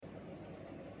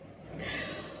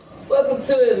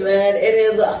to it, man. It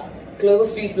is Global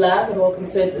Streets Live, and welcome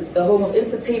to it. It's the home of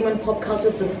entertainment, pop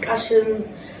culture discussions,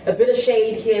 a bit of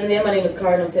shade here and there. My name is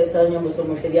Karen. I'm telling you,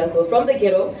 from the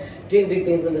ghetto, doing big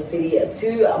things in the city.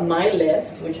 To my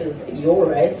left, which is your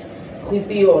right,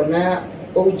 Khuti Ona,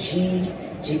 OG,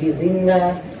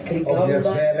 Jibizinga,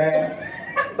 Krigamba.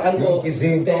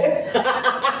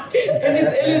 And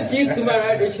it's LSG to my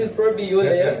right, which is probably your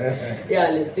left.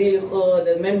 Yeah, Lesejo,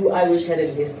 the man who I wish had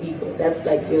a less ego. That's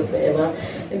like yours forever.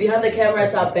 And behind the camera,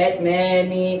 it's our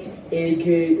Batman,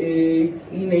 aka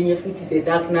the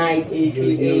Dark Knight,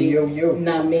 aka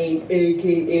Name,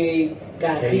 aka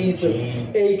Gahizo,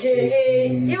 aka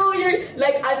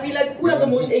like I feel like who has the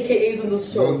most AKAs in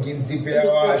this show? AKA.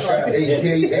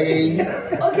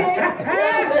 Okay.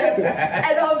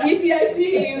 And our VVIP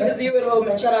is you at home,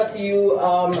 and shout out to you,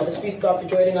 the Street Scar, for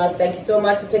joining us. Thank you so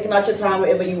much for taking out your time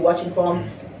wherever you're watching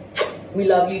from. We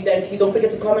love you. Thank you. Don't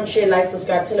forget to comment, share, like,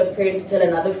 subscribe, tell a friend, tell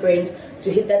another friend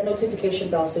to hit that notification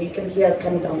bell so you can hear us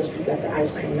coming down the street like the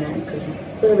ice cream man, because we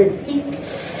serve and eat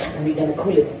and we're gonna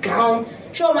cool it down.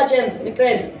 Show my gents, my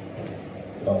friend.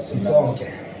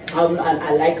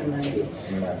 I like Monday.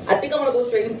 I think I'm gonna go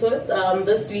straight into it.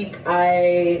 This week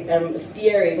I am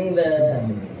steering the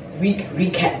week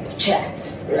recap chat,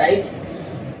 right?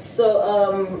 So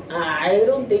I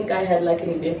don't think I had like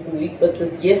an eventful week, but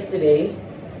yesterday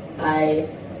I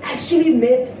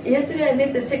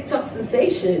met the TikTok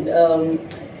sensation.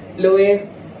 Loe,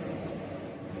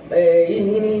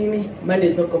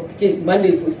 Monday's not complicated.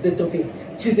 Monday was the topic.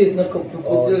 Tuesday's not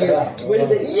complicated.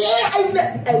 Wednesday, I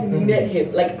met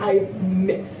him. Like I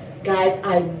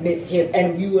met him,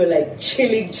 and we were like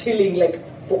chilling like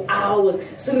for hours.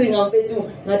 We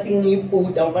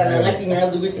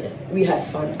had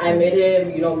fun. I met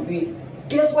him.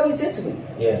 Guess what he said to me?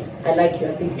 Yeah. I like you.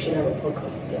 I think we should have a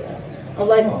podcast together. I was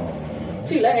like,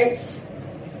 too late.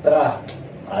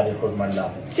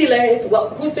 Too late. Well,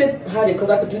 who said Hardy? Because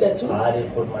I could do that too.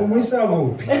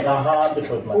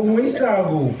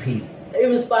 It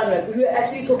was fun. Like, we were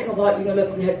actually talking about,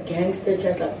 like we had gangster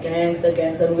chats, like gangster,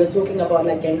 and we were talking about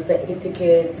like gangster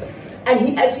etiquette. And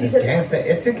he actually said gangster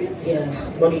etiquette? Yeah.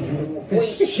 What did you know?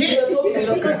 Wait, there was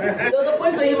a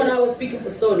point where him and I were speaking for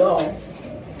so long.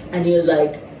 And he was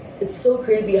like, it's so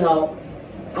crazy how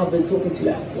I've been talking to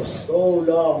you like for so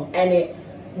long, and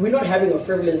we're not having a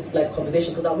frivolous like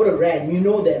conversation, because I would have ran,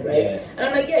 that, right? Yeah. And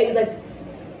I'm like, yeah. He's like,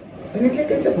 but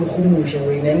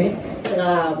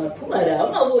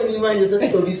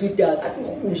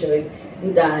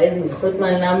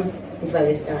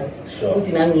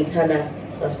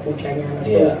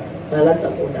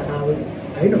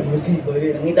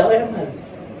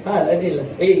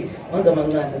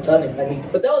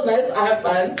that was nice. I had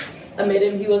fun. I met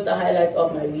him. He was the highlight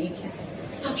of my week. He's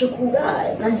such a cool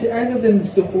guy.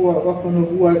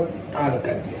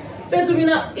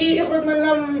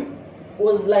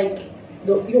 Was like, he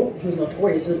was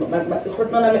notorious. Like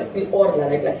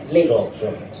he's late. Sure.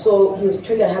 So he was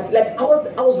trigger happy. Like I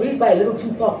was raised by a little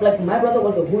Tupac. Like my brother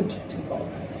was the hood Tupac.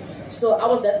 So I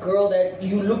was that girl that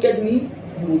you look at me,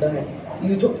 you will die.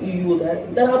 You will die.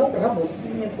 Then I was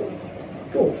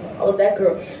that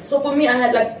girl. So for me, I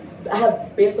have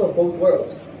best of both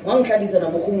worlds. One tried is I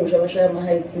could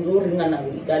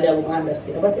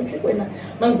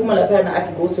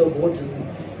go to a boardroom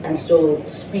and still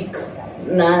speak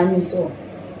nani so.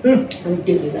 I'm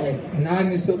daily like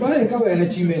nani so but I can't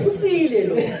achievement. I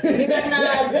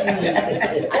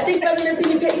think I'm gonna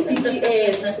see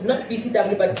BTS, not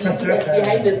BTW, but BTS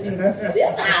behind the scenes.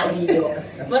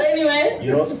 But anyway,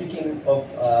 speaking of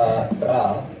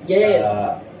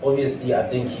obviously I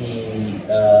think he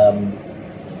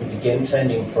began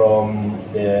trending from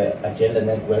the Agenda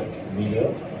Network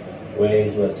video where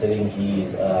he was telling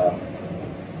his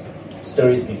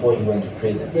stories before he went to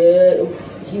prison. Yeah,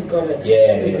 he's got a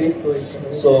great story.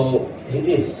 So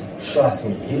he is, trust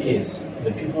me, he is.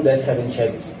 The people that haven't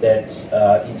checked that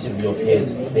interview of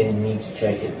his, they need to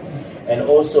check it. And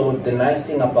also, the nice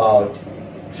thing about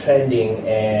trending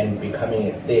and becoming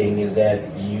a thing is that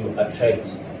you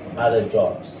attract other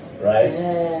jobs, right?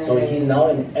 Yeah. So he's now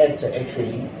an actor,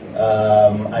 actually.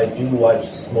 I do watch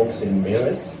Smokes and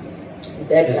Mirrors.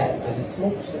 Is it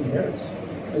Smokes and Mirrors?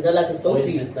 Is that like a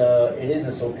soapy? It is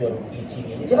a soapy on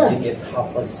ETV. I think at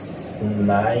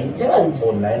 9:30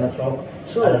 or 9 o'clock.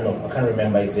 Sure. I don't know. I can't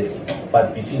remember exactly.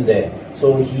 But between there.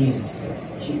 So he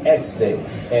acts there.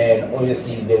 And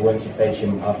obviously they went to fetch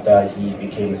him after he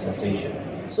became a sensation.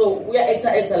 So we are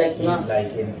actor like he's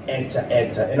like an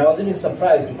actor. And I was even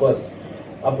surprised because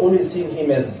I've always seen him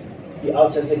as he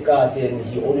out as a gas and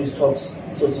he always talks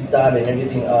Tsotital and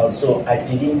everything else. So I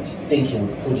didn't think he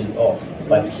would pull it off,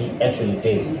 but he actually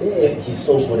did. And he's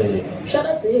so good at it. Shout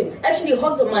out to him. Actually,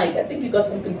 hold the mic. I think you got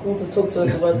something cool to talk to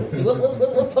us about.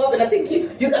 What's popping? I think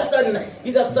you got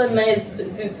something nice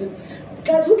to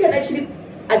guys. Who can actually?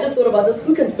 I just thought about this.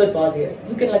 Who can spit bars here?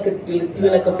 Who can do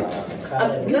like a?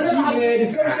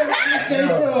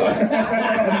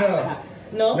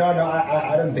 No. No,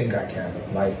 I don't think I can.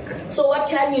 Like. So what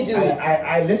can you do?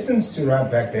 I listened to rap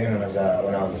back then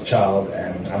when I was a child,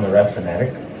 and I'm a rap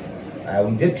fanatic.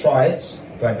 We did try it,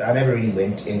 but I never really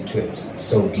went into it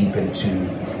so deep into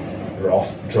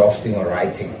drafting or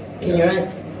writing. Can you write?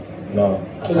 No.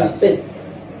 Can you spit?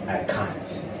 I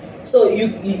can't. So you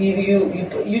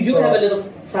do have a little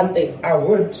something. I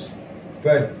would,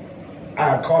 but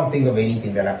I can't think of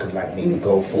anything that I could like maybe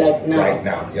go for like now. Right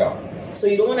now. Yeah. So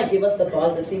you don't want to give us the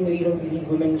bars the same way you don't believe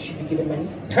women should be given money?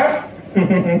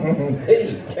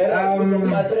 Hey,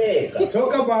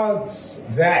 talk about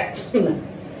that. So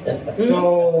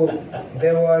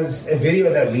there was a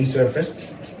video that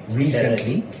resurfaced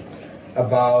recently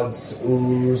about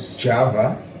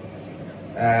Sjava.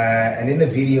 And in the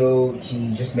video,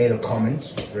 he just made a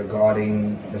comment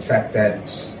regarding the fact that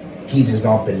he does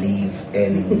not believe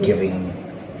in giving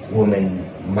women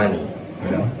money,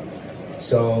 you know?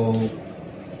 So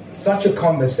such a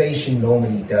conversation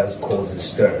normally does cause a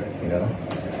stir, you know?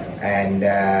 And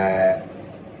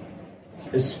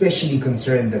especially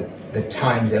concerning the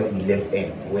times that we live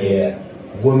in, where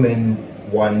women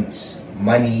want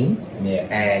money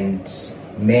and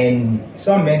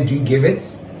some men do give it.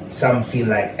 Some feel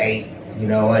like, hey, you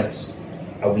know what?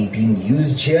 Are we being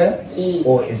used here?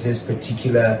 Or is this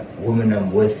particular woman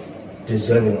I'm with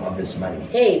deserving of this money?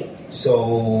 Hey.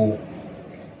 So,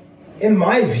 in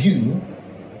my view...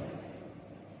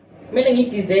 No,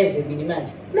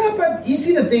 but you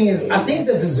see the thing is, I think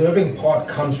the deserving part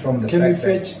comes from the Can fact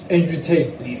we fetch Andrew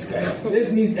Tate, please, guys?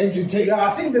 This needs Andrew Tate. Yeah,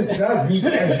 I think this does need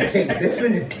Andrew Tate,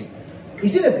 definitely. You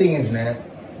see the thing is, man,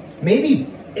 maybe...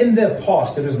 in the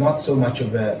past, it was not so much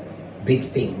of a big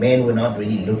thing. Men were not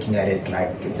really looking at it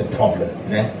like it's a problem.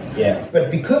 Né? Yeah.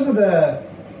 But because of the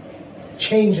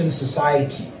change in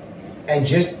society and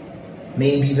just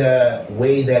maybe the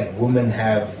way that women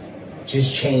have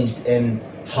just changed in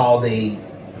how they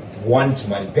want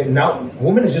money. But now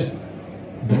women are just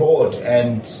broad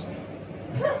and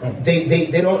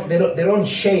they don't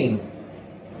shame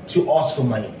to ask for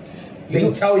money.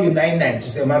 They tell you 99 to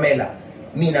say, Mamela.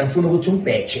 Why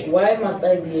must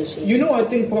I be ashamed? You know, I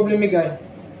think problem again.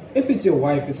 If it's your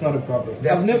wife, it's not a problem.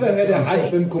 I've never heard a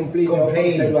husband complain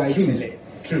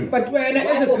True. But when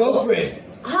as a girlfriend,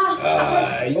 you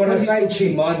can't be so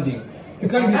demanding. You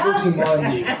can't be so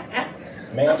demanding.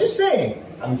 Man, I'm just saying.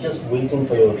 I'm just waiting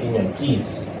for your opinion.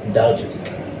 Please, indulge us.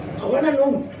 I wanna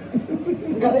know.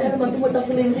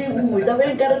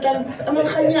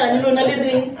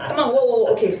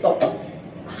 Okay, stop.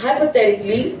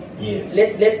 Hypothetically, yes.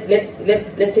 Let's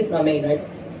take my main, right?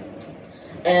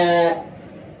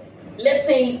 Let's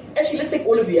take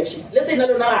all of you actually. Let's say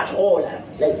not at all,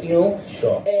 like, you know.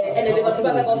 Sure. And then the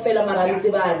back of fella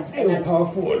maralitiban. How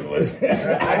powerful it was.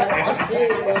 That's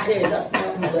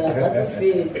a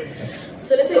faith.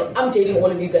 So let's say I'm dating all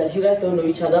of you guys. You guys don't know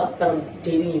each other, but I'm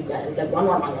dating you guys. Like one.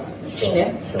 Sure.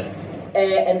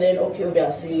 And then okay,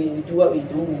 obviously we do what we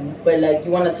do. But like,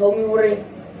 you wanna tell me what?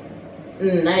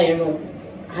 I know.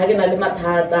 How can I live my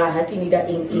tata? How can you that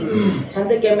in?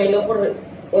 Chance get me look for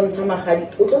on some mahadi.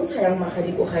 Don't say I'm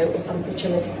mahadi go high or some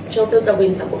picture. Shelter the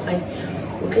winds go high.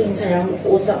 Okay, sayang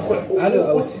also.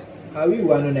 Hello, are we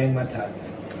 109 matata?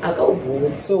 I go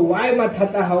board. So why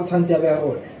matata? How chance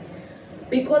about?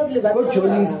 Because go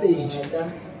joining stage. But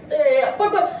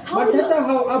how matata?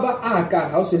 How aba aka?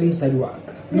 How selling sidewalk?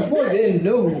 Before then,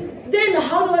 no. Then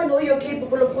how do I know you're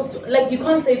capable of host? Like you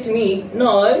can't say to me,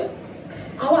 no.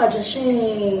 How are just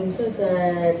shame, so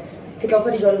sad. And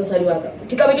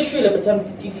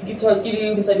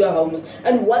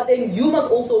what then? You must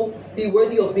also be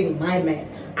worthy of being my man.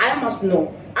 I must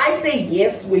know. I say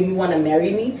yes when you want to marry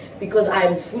me because I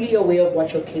am fully aware of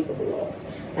what you're capable of.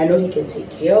 I know he can take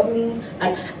care of me.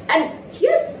 And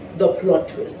here's the plot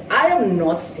twist. I am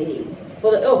not saying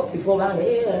I'm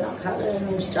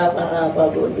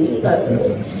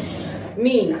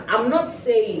not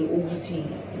saying Uguti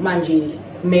Manje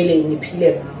Mele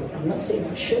Nipile. I'm not saying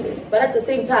I shouldn't. But at the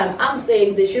same time, I'm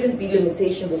saying there shouldn't be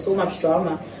limitations or so much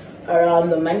drama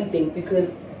around the money thing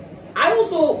because I'm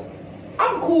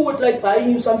cool with like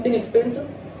buying you something expensive.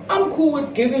 I'm cool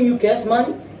with giving you gas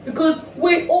money because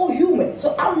we're all human.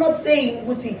 So I'm not saying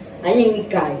Uguti I ain't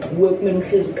guy workman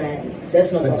guy.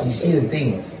 That's not what I'm saying. But you see the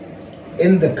thing is,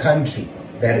 in the country,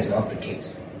 that is not the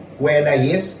case. Where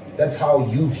yes, that's how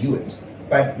you view it.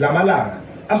 But Lamalana,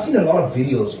 I've seen a lot of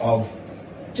videos of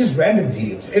just random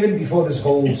videos, even before this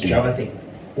whole Sjava thing.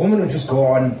 Women would just go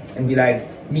on and be like,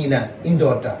 Mina,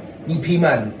 Indota, Ni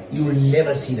Pimali. You will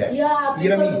never see that. Yeah, because you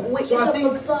know what I mean?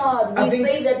 it's a facade. We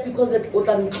say that because it's and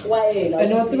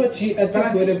what's about I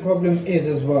think where the problem is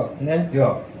as well, né?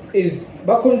 Yeah. Is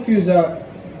but confuser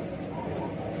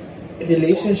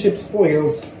relationship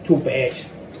spoils to batch.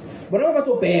 But not about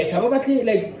to batch, how about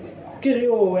like True.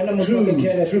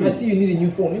 I see you need a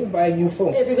new phone, you buy a new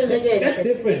phone. That's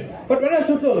different. But when I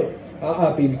saw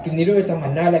baby, can you do it?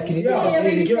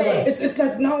 It's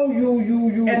like now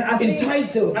you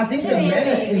entitled. I think the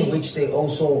manner in which they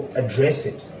also address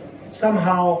it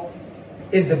somehow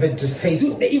is a bit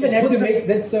distasteful. They even had to make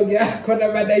that song,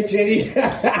 Nigeria.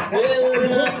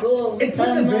 It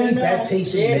puts a very bad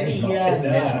taste in men's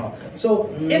mouth. So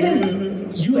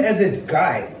even you as a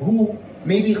guy who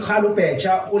maybe khalo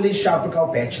pecha only sharp cow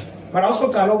pecha, but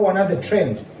also kalo one of the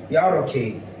trend. Yeah,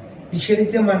 okay. It's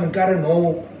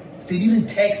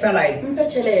like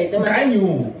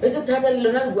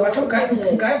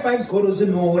guy five scores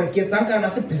no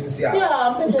business.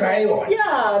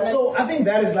 Yeah. So I think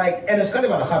that is like, and it's kind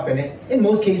of happening in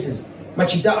most cases.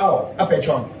 Machida out a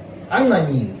petron.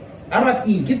 Angani.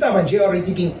 Arati kita manje already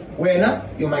thinking, where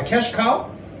you're my cash cow?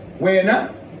 Where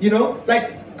you know,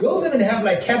 like girls even have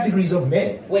like categories of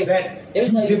men that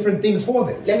do different things for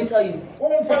them. Let me tell you.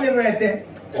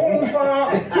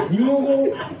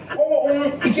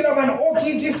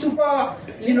 Super,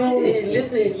 you know.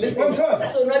 Listen.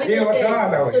 So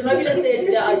Nabila said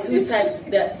there are two types.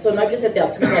 Nabila said there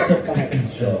are two types of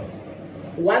guys. Sure.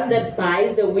 One that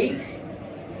buys the wig,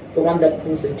 the one that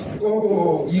pulls it.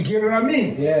 Oh, you get what I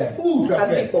mean? Yeah. I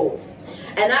think both.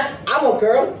 And I'm a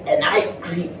girl, and I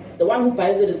agree. The one who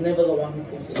buys it is never the one who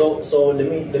pulls it. So let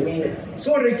me.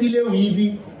 So regular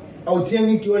weaving. I'll tell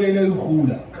you to let you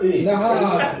hula.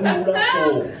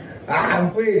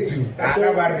 I'm way too.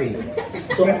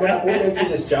 So we're going into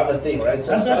this Sjava thing, right? So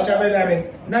that's what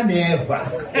Sjava never.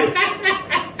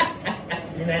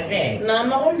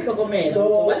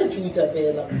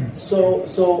 So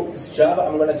Sjava,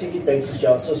 I'm gonna take it back to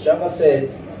Sjava. So Sjava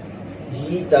said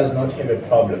he does not have a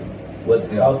problem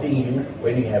with helping you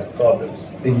when you have problems.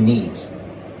 The need.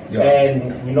 Yeah.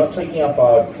 And we're not talking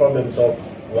about problems of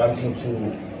wanting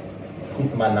to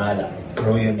put manana.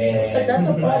 Growing But that's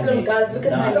a problem, guys. Look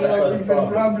at my nails. It's a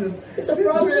problem. It's a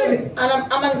problem. And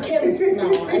I'm unkempt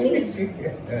now. I need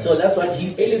So that's what he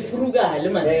said.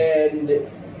 And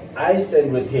I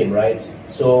stand with him, right?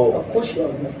 So of course you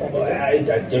must stand with him. I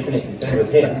definitely stand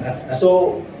with him.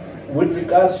 So with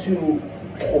regards to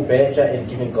Obeja and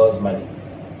giving girls money,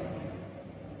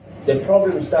 the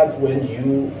problem starts when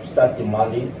you start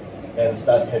demanding and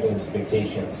start having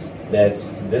expectations that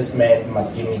this man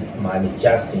must give me money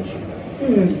just in shape.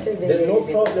 There's no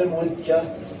problem with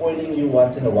just spoiling you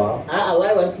once in a while.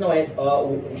 Why once in a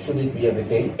while? Should it be every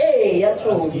day? Hey,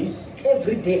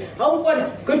 every day. How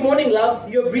about good morning, love?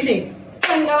 You're breathing.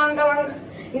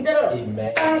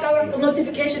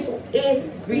 Notification for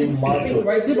every day.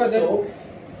 Right, but then.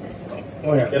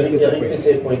 Oh yeah.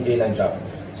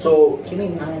 So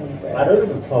I don't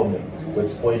have a problem with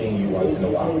spoiling you once in a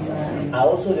while. I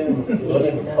also don't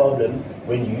have a problem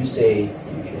when you say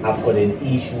I've got an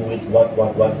issue with what.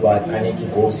 I need to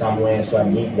go somewhere, so I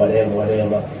need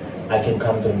whatever. I can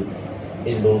come through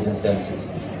in those instances.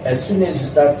 As soon as you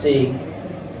start saying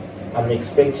I'm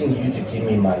expecting you to give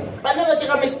me money. I never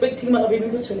think I'm expecting my baby.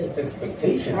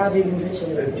 Expectations. You have to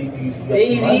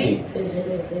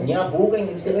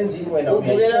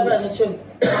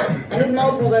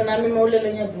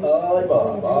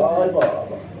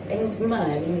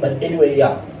But anyway,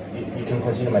 yeah, you can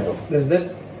continue my talk. There's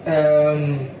that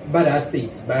badass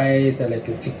states by like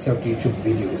a TikTok, YouTube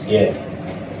videos. Yeah.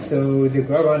 So they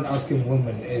go around asking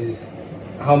women is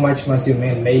how much must your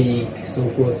man make, so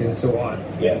forth and so on.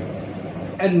 Yeah.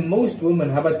 And most women,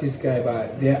 how about this guy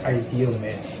about their ideal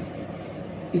man?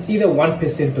 It's either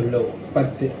 1% or low,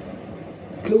 but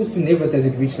close to never does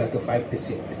it reach like a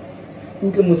 5%.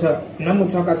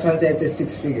 Namutaka translate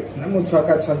 6 figures.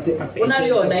 Namutaka translate a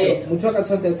Mutaka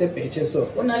translate a page. So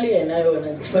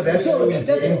that's what we're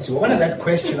getting to. One of that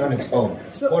question on its own.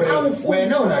 Or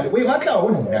we want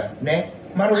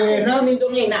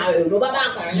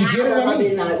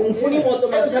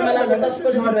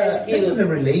this is a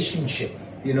relationship,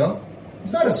 you know?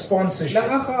 It's not a sponsorship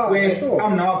where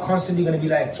I'm now constantly going to be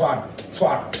like, twat.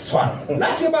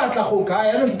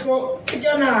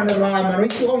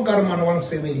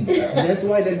 That's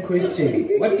why that question,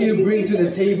 what do you bring to the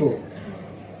table?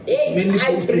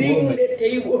 I bring the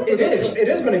table. It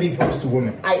is going to be posed to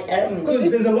women. I am. Because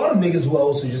there's a lot of niggas who are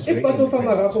also just. If part of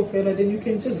a fella, then you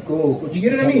can just go. You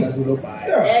get what I mean?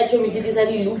 Yeah, show me this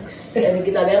any looks and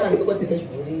get a man to go to this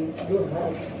body.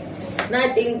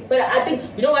 Nothing, but I think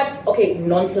you know what? Okay,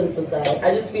 nonsense aside,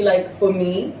 I just feel like for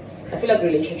me, I feel like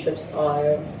relationships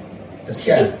are a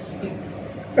scam.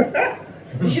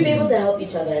 You should be able to help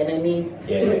each other, and I mean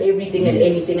through everything and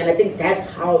anything, and I think that's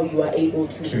how you are able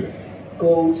to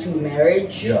go to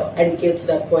marriage and get to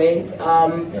that point.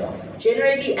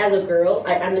 Generally, as a girl,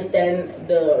 I understand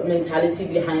the mentality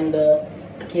behind the.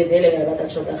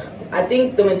 I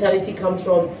think the mentality comes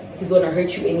from he's gonna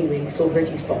hurt you anyway, so hurt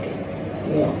his pocket.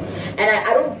 And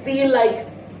I don't feel like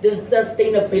there's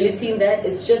sustainability in that.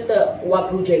 It's just a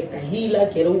project, a healer,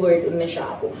 get over it in the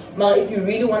shop. But if you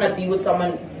really want to be with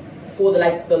someone for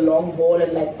the long haul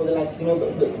and for the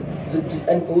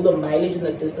and go the mileage and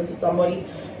the distance with somebody,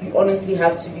 you honestly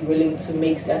have to be willing to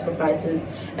make sacrifices,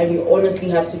 and you honestly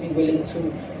have to be willing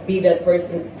to be that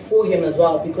person for him as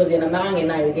well. Because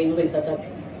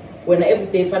when every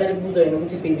day finally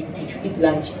baby, did you eat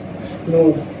lunch?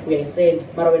 No, we are saying,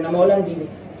 but when I'm all on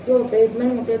yo, babe,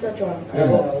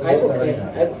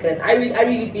 I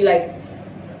really feel like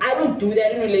I don't do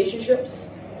that in relationships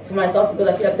for myself,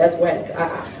 because I feel like that's where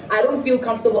I don't feel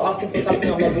comfortable asking for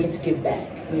something I'm not willing to give back,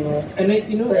 And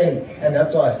and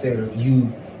that's why I say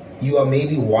you are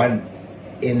maybe one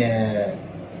in a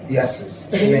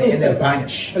in a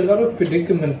bunch. A lot of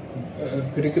predicaments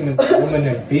women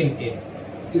have been in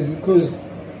is because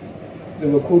they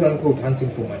were quote unquote hunting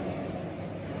for money.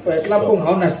 What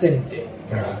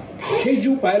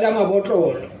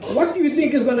do you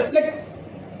think is gonna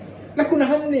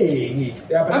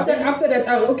after that?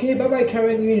 Okay, bye bye,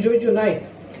 Karen. You enjoyed your night.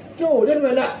 No, then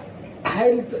when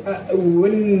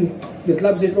the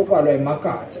club said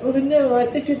no, I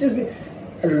think you just be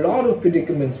a lot of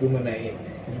predicaments women are in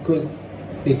because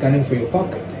they're gunning for your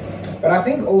pocket. But I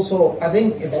think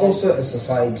it's also a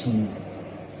society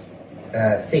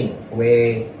thing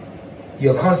where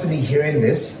you're constantly hearing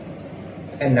this,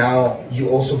 and now you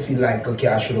also feel like, okay,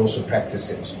 I should also practice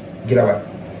it. Get what?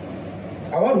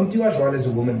 I want to as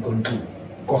a woman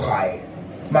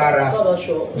Mara,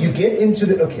 you get into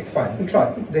the fine. We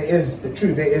try. There is an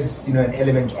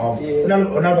element of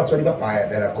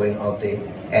that are going out there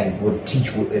and would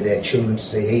teach their children to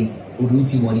say, hey, bad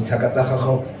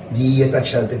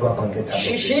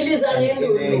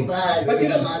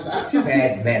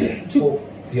men.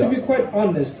 To be quite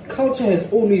honest, culture has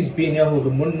always been yes.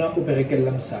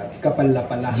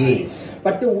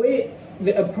 But the way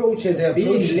the approach has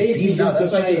been lately,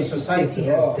 that's why the society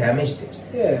has damaged it.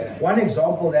 Yeah. One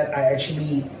example that I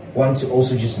actually want to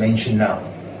also just mention now,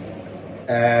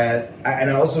 and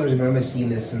I also remember seeing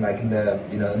this in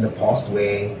the past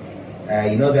where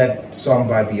that song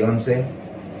by Beyonce,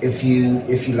 if you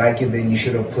like it, then you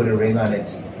should have put a ring on it.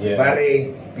 Yeah. But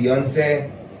Beyonce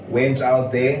went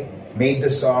out there, made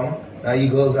the song. Now you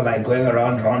girls are going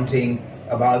around ranting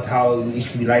about how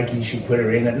if you like it, you should put a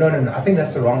ring on. No. I think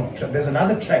that's the wrong track. There's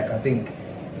another track, I think,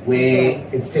 where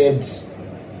it said,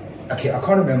 okay, I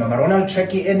can't remember. Marona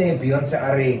track in Beyonce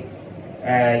are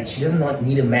she does not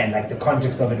need a man. Like the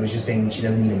context of it was just saying she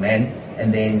doesn't need a man,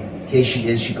 and then here she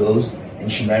is. She goes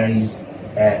and she marries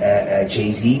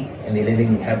Jay-Z, and they're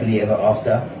living happily ever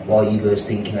after. While you guys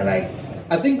thinking trying to.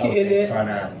 I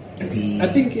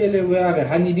think we are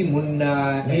honey di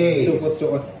munna so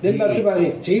forth. Then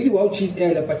Jay-Z won't cheat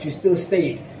but you still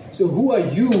stayed. So who are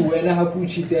you when I have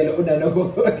cheat Beyonce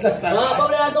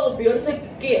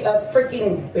a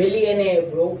freaking billionaire,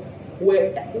 bro.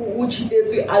 Who cheated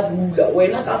to Adula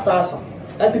when I Sasa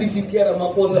at 350 I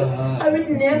would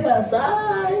never say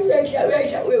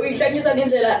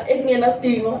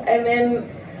and then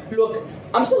look,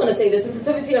 I'm still gonna say the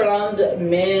sensitivity around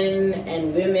men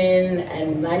and women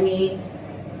and money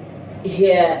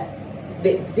here,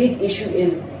 the big issue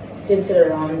is centered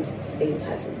around the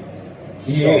entitlement.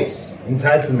 Yes,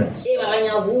 entitlement.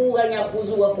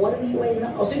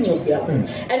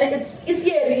 And it's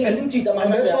scary. And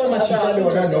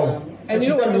you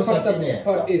know what the fucked up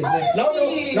part is?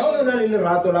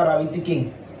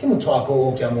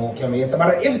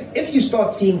 If you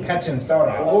start seeing patterns,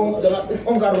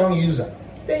 wrong user,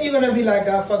 then you're gonna be like,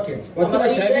 fuck it. What's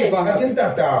about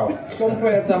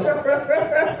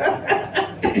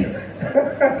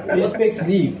respects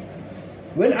leave.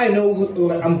 When I know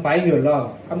I'm buying your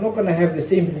love, I'm not gonna have the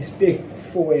same respect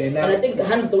for it. And I think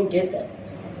Hans don't get that.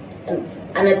 And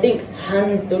I think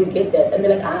Hans don't get that. And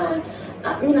they're like,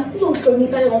 that's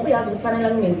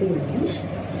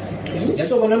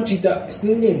what when I'm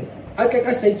cheating,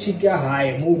 I say cheating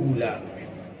high, mobula.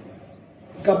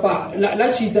 Kapa,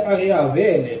 la chita area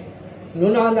vele.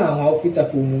 No how fit a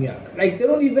like they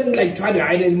don't even like try to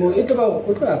hide anymore. It's about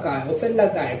guy, offend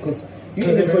that guy because you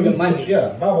use it for the money. Yeah,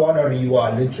 Baba, you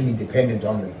are literally dependent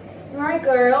on them. Alright,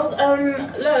 girls.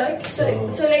 Look.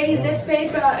 So ladies, let's pay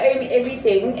for our own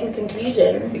everything. In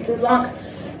conclusion, because like,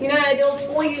 you know, they'll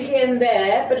spoil you here and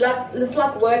there, but like, let's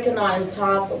like work on our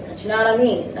entitlement. You know what I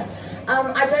mean?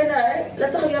 I don't know.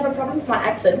 Let's say you have a problem with my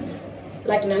accent,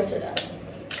 like Nota does.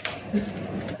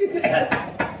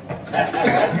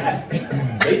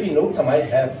 Maybe Nota might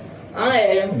have. I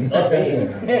am. Okay.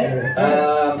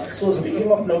 So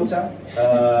speaking of Nota,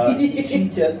 he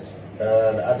cheated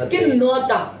the other day. Get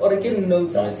Nota or get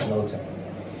Nota? No, it's Nota.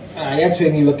 You're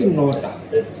saying you look in Nota.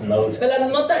 It's Nota. Well,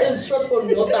 Nota is short for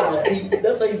Nota.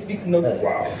 That's why he speaks Nota.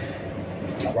 Wow.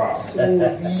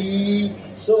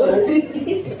 So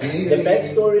the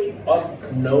backstory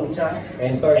of Nota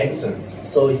and accents.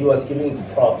 So he was giving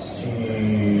props to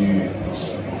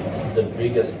the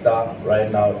biggest star right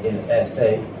now in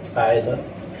SA, Tyler.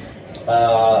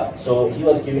 So he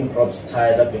was giving props to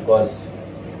Tyler because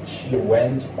she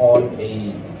went on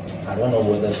a, I don't know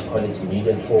whether to call it a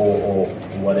media tour or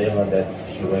whatever that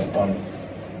she went on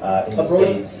in the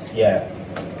States. Yeah.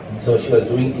 So she was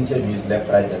doing interviews left,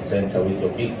 right, and center with your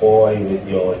big boy, with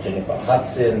your Jennifer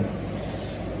Hudson,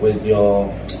 with your.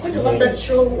 What was that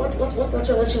show? What's that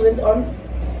show that she went on?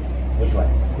 Which one?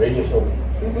 Radio show.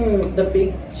 The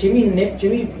big Jimmy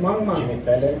Mama. Jimmy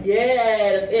Fallon.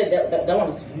 Yeah, that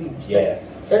one is huge. Yeah.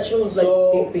 That show was like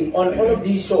so big. On all of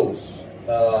these shows,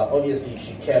 obviously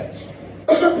she kept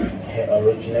her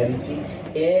originality.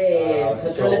 Yeah,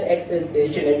 her solid accent.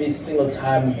 Each and every single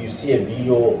time you see a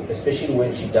video, especially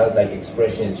when she does like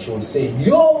expressions, she will say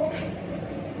yo.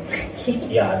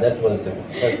 Yeah, that was the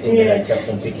first thing that I kept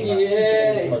on picking up.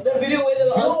 Yeah, the video where they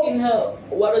were asking her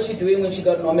what was she doing when she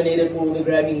got nominated for the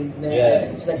Grammys. Yeah,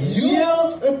 she's like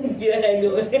yo. Yeah, I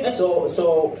know.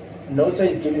 So Nota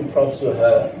is giving props to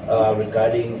her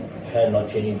regarding her not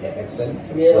changing her accent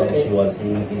when she was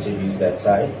doing interviews that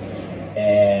side,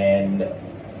 and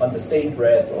on the same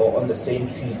breath or on the same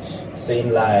tweet,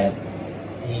 same line,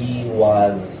 he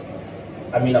was,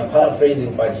 I mean, I'm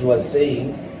paraphrasing, but he was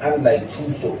saying, unlike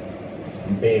Tuso,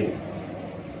 baby.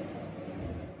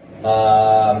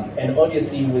 And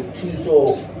obviously with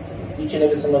Tuso, each and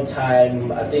every single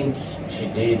time, I think she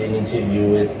did an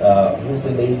interview with, who's the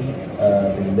lady?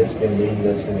 The lesbian lady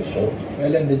that has a show?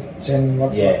 Ellen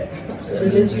DeGeneres. Yeah. The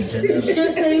lesbian.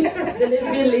 Just saying the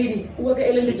lesbian lady. Who are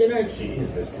Ellen DeGeneres? She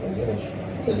is lesbian, isn't she?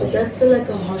 That's still like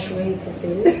a harsh way to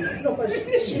say it. No, but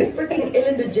she's freaking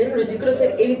Ellen DeGeneres. You could have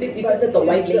said anything. You could have said the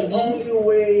white lady. The only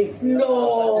way.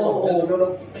 No. There's a lot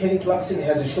of Kelly Clarkson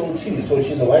has a show too, so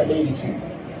she's a white lady too.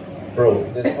 Bro,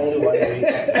 there's only one way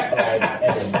to describe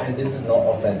Ellen, and this is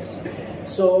no offense.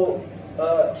 So,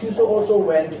 Tuso also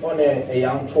went on a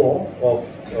young tour of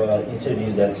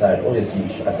interviews that side. Obviously,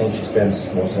 I think she spends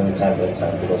most of the time that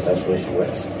side because that's where she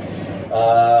works.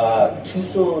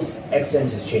 Tuso's accent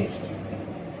has changed.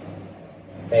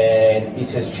 And it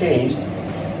has changed.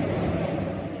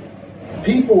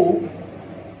 People,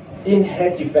 in her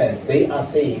defense, they are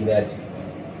saying that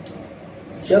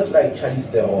just like Charlize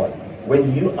Theron,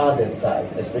 when you are that side,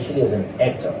 especially as an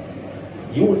actor,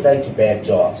 you would like to bag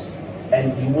jobs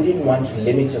and you wouldn't want to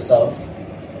limit yourself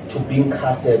to being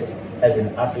casted as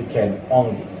an African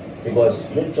only, because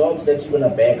your jobs that you're going to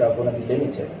bag are going to be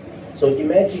limited. So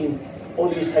imagine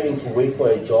always having to wait for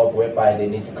a job whereby they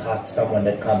need to cast someone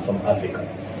that comes from Africa,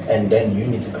 and then you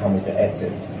need to come with your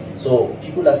accent. So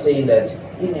people are saying that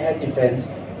in her defense,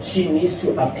 she needs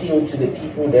to appeal to the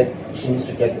people that she needs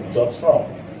to get the jobs from.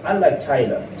 Unlike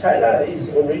Tyler. Tyler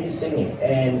is already singing,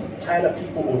 and Tyler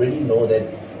people already know that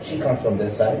she comes from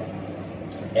this side,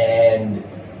 and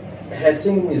her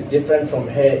singing is different from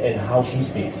her and how she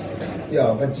speaks.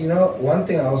 Yeah, but you know, one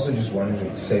thing I also just wanted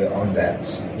to say on that.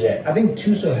 Yeah. I think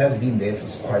Tuso has been there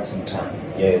for quite some time.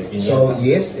 Yeah, it's been so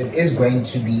yes, it is going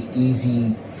to be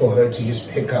easy for her to just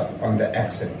pick up on the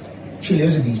accent. She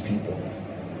lives with these people.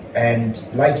 And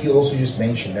like you also just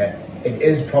mentioned, that it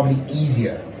is probably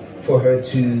easier for her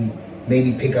to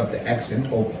maybe pick up the accent,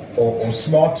 or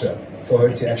smarter for her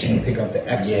to actually pick up the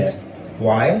accent. Yeah.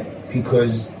 Why?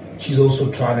 Because she's also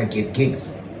trying to get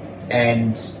gigs.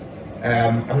 And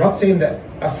I'm not saying that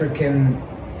African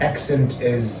accent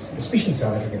is, especially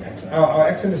South African accent, our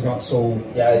accent is not so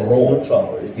it's raw.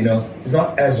 neutral. You know, it's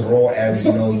not as raw as,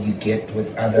 you know, you get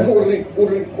with other.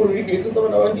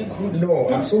 No,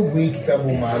 I'm so weak. It's a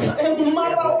woman. That's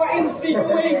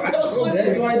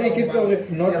why they keep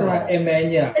calling Nota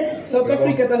Emania. South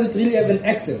Africa doesn't really have an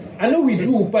accent. I know we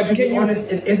do, but to be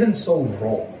honest, it isn't so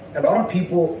raw. A lot of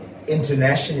people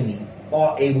internationally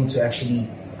are able to actually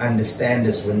understand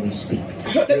us when we speak.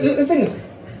 The thing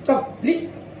is,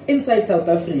 inside South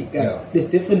Africa, there's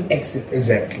different accents.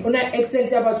 Exactly. When I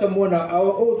accent about Mona,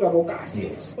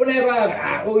 yes.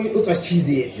 It was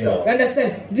cheesy. Sure. You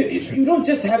understand? You don't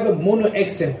just have a mono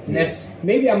accent. Yes.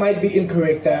 Maybe I might be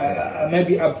incorrect. I might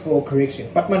be up for correction.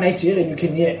 But my Nigerian, you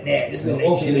can hear, this is a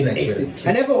Nigerian accent.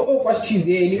 I never was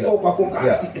cheesy.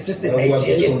 It's just a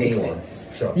Nigerian accent.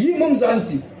 Sure. You mom's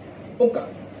auntie.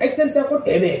 Accent yako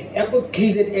Tebe, yako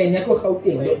KZN, yako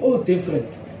Gauteng, they're all different.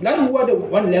 Now what the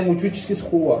one language which is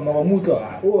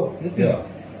Mawamuka.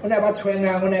 When I was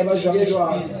Twenga, when I was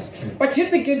Zombo. But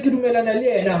yet again,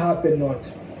 Kudumelanale happen not.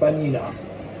 Funny enough.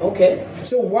 Okay.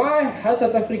 So why has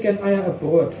South African Aya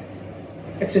abroad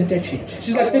accent change?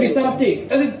 She's like 30 something.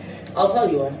 Does it? I'll tell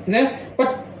you why. Nah?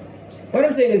 But what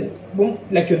I'm saying is,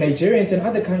 like your Nigerians and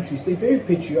other countries, they're very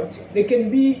patriotic. They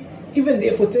can be even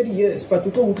there for 30 years, but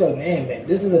man,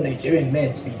 this is a Nigerian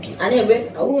man speaking.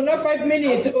 Oh, not 5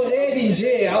 minutes already in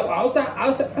jail.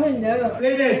 Outside. Oh no.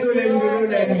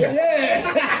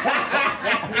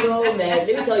 No, man.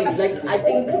 Let me tell you. Like, I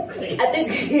think.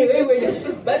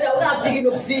 But I was not thinking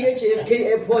of seeing JFK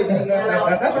Airport.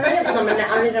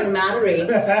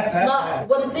 But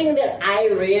one thing that I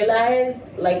realized,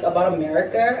 like, about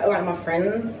America, like my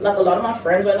friends, like a lot of my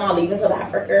friends right now are leaving South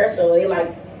Africa, so they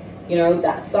like, you know,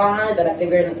 that side that I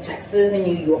think are in Texas and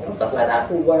New York and stuff like that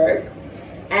for work.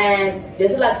 And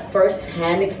this is like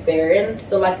first-hand experience.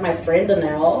 So like my friend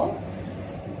Danelle,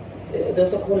 they're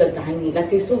so called a tiny, like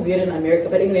they're so weird in America.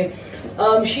 But anyway,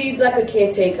 she's like a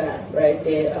caretaker, right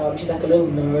there. She's like a little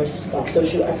nurse and stuff. So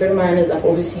a friend of mine is like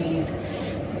overseas.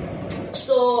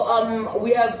 So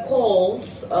we have calls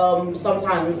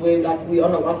sometimes where like we're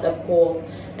on a WhatsApp call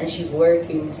and she's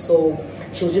working. So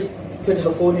she'll just put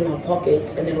her phone in her pocket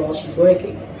and then while she's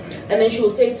working, and then she will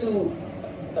say to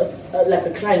like a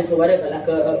client or whatever, like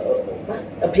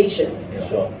a patient,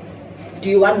 sure, do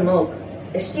you want milk?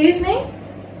 Excuse me?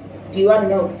 Do you want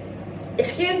milk?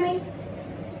 Excuse me?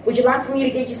 Would you like for me to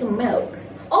get you some milk?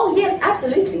 Oh yes,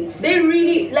 absolutely. They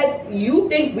really, like, you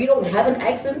think we don't have an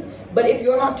accent, but if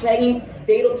you're not twanging,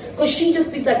 they don't, because she just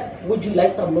speaks like, would you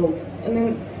like some milk? And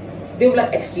then they were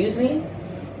like, excuse me?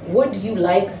 Would you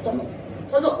like some?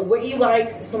 Would you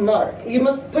like some milk? You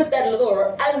must put that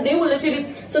little, and they will literally.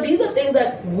 So these are things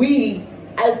that we,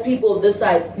 as people this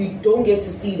side, we don't get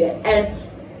to see that. And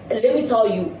let me tell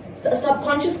you,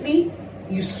 subconsciously,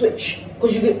 you switch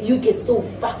because you get so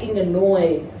fucking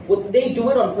annoyed. They do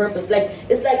it on purpose. Like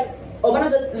it's like one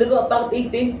of the little about they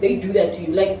think they do that to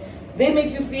you. Like they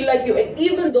make you feel like you,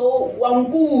 even though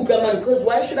because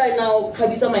why should I now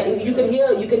you can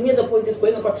hear the point is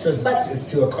going across. So it's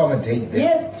to accommodate them.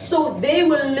 Yes, so they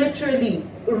will literally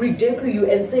ridicule you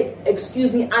and say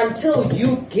excuse me until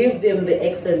you give them the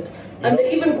accent. And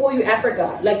they even call you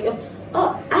Africa. Like,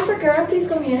 oh, Africa, please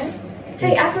come here.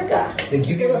 Hey, Africa. They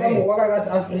give you a name.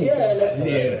 Yeah, like,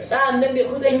 and then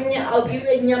I'll give you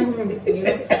a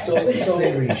nyam. So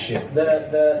slavery shit.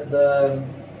 The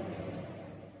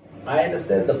I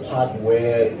understand the part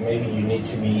where maybe you need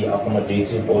to be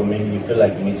accommodative or maybe you feel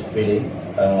like you need to fit in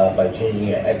by changing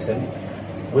your accent.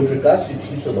 With regards to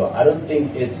Thuso though, I don't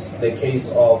think it's the case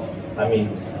of, I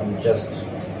mean, I'm just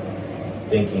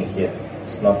thinking here,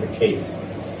 it's not the case.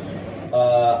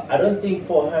 I don't think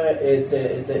for her it's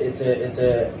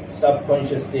a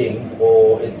subconscious thing,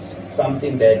 or it's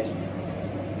something that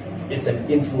it's an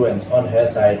influence on her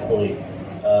side for it.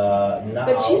 Now,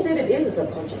 but she said it is a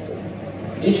subconscious thing.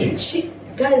 Did she?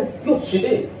 Guys, look. She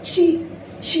did. She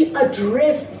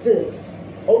addressed this.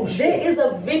 Oh shit. There is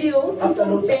a video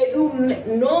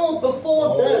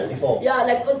before this. Before. Yeah,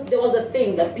 like, because there was a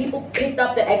thing that people picked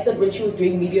up the accent when she was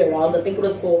doing media rounds. I think it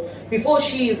was before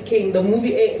She Is King, the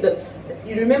movie.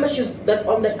 You remember she was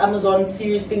on that Amazon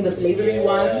series thing, the slavery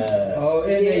one? Oh,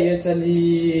 yeah.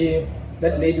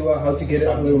 That lady, how to get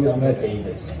away with murder.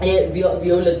 Yeah, Viola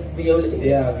Davis.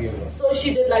 Yeah, Viola. So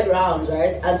she did like rounds,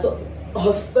 right? And so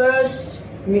her first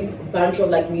bunch of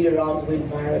like media rounds went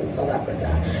viral in South Africa,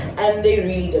 and they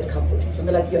really did come for Thuso. So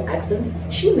they're like, your accent.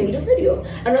 She made a video.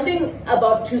 Another thing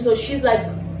about Thuso, she's a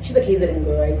KZN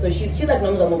girl, right? So she's like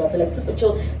Nota, but like super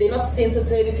chill. They're not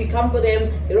sensitive. If you come for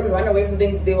them, they don't run away from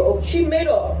things. She made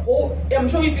a whole. I'm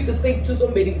sure if you could say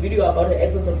Thuso made a video about her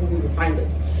accent on Google, you would find it.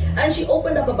 And she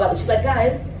opened up about it. She's like,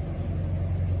 guys,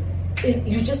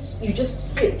 you just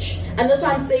switch. And that's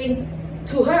why I'm saying,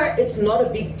 to her, it's not a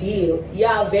big deal.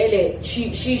 Yeah, Vele,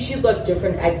 she's got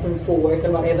different accents for work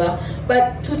and whatever.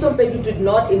 But Thuso Mpedu did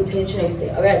not intentionally say,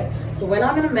 all right, so when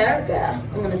I'm in America,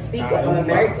 I'm going to speak like I'm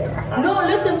American. No,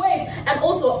 listen, wait. And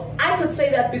also, I could say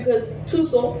that because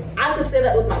Thuso, I could say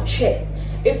that with my chest.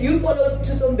 if you followed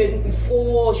Zombo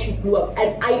before she blew up,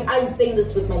 and I'm saying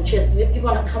this with my chest, if you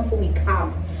wanna come for me,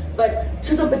 come. But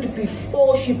Zombo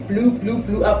before she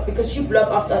blew up, because she blew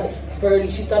up after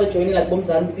Pearly, she started joining like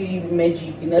Bomzanti,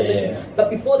 MacG, you know. Yeah. But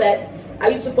before that, I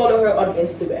used to follow her on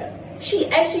Instagram. She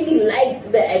actually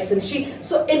liked the accent.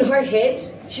 So in her head,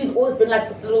 she's always been like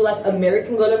this little like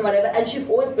American girl and whatever, and she's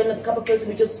always been the type of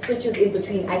person who just switches in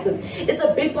between accents. It's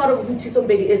a big part of who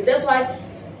Zombo is. That's why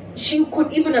she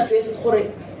could even address it.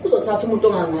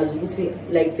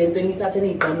 Like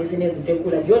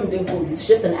it's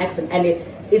just an accent, and it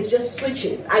just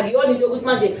switches. It's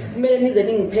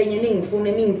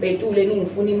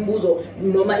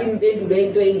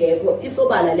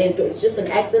just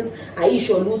an accent.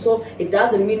 It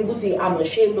doesn't mean I'm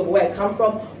ashamed of where I come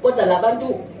from. But the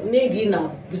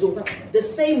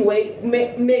same way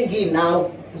MacG now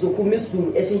it's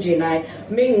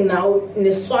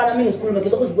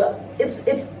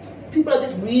people are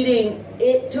just reading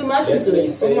it too much into it.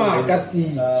 She's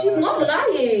not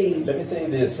lying. Let me say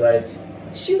this, right?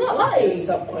 She's not lying. It's a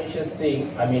subconscious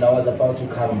thing. I mean, I was about to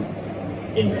come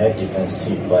in her defense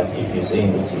too, but if you're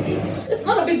saying it's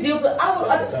not a big deal. It's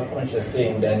a subconscious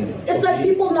thing. Then it's like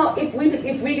people now. If we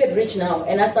get rich now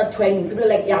and I start twanging, people are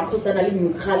like, yeah, so for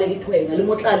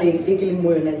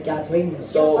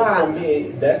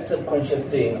me, that subconscious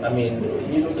thing. I mean,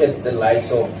 you look at the likes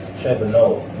of Trevor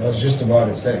Noah. I was just about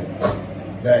to say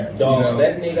that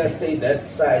that nigga stayed that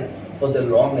side for the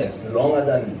longest, longer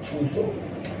than Tuso.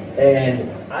 And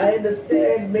I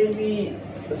understand maybe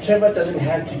Trevor doesn't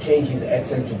have to change his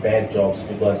accent to bad jobs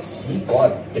because he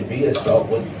got the biggest job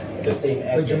with the same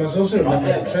accent. But you must also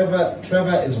remember,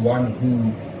 Trevor is one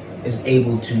who is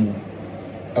able to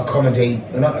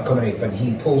not accommodate, but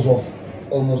he pulls off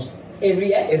almost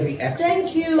every accent.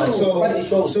 Thank you. So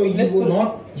you will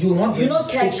not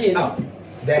catch it up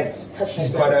that he's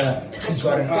got an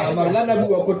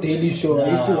accent. Daily Show. I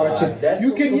used to watch it.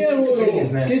 You can hear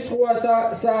this was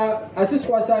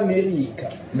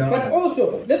America. No. But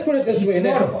also, let's put it this way. He's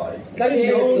not about it.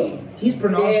 His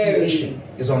pronunciation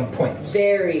is on point.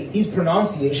 His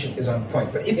pronunciation is on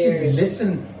point. But if you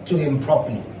listen to him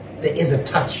properly, there is a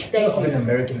touch of an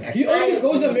American accent. He only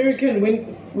goes American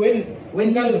when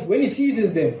he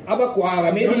teases them.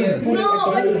 Maybe he's pulling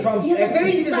Donald Trump. He has a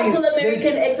very subtle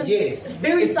American accent. Yes. It's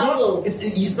very subtle.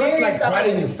 He's not like right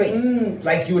in your face,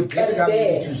 like you would get a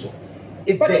guy to so.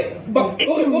 It's there.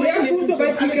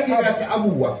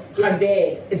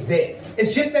 It's there.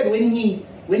 It's just that when he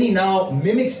now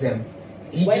mimics them,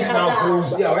 he just now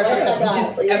goes, he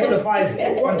just amplifies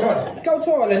it. But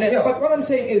what I'm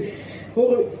saying is,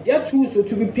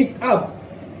 to be picked up,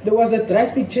 there was a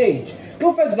drastic change.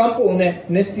 Go for example,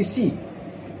 Nesty C.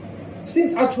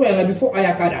 Since Atwella before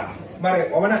Ayakada.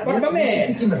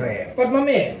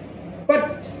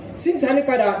 But since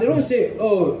Anikada, they don't say,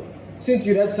 oh, since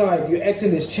you're that side, your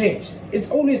accent has changed.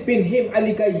 It's always been him,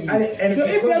 Alikayi. So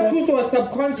if Yatuso was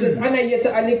subconscious,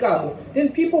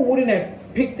 then people wouldn't have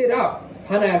picked it up.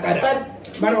 But accent,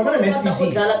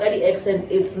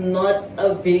 it's not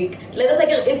a big. Let's like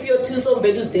if you're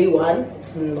Zombo's day one,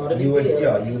 it's not a big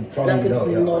deal. You would probably know.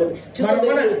 Not a big.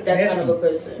 Zombo is that kind of a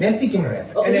person. Nesty can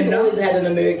rap. And he's always had an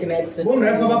American accent.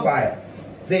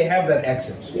 They have that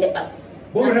accent. Yeah.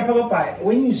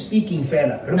 When you're speaking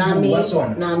fella,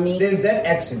 there's that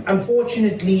accent.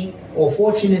 Unfortunately or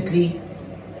fortunately,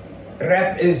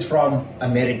 rap is from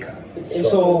America.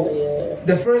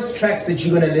 The first tracks that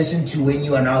you're going to listen to when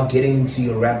you are now getting into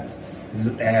your rap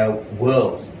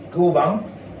world,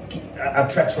 are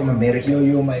tracks from America.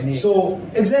 Yo, my name. So,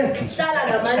 exactly.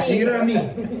 You know what I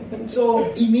mean?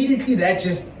 So, immediately that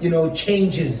just,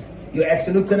 changes your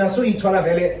accent. So, you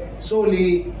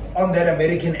solely on that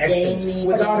American accent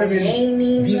without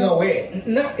even being aware.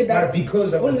 But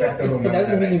because of the fact that it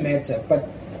doesn't really matter. But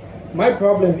my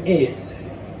problem is,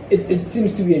 it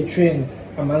seems to be a trend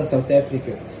among South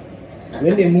Africans.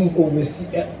 When they move overseas,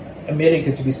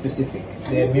 America to be specific,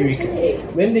 they're American.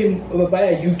 When they buy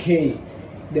a UK,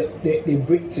 they're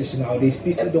British now. They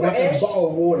speak. They want a bottle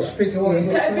of water.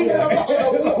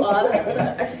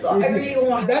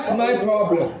 That's my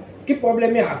problem.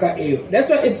 That's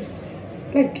why it's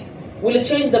like. Will it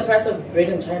change the price of bread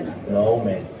in China? No,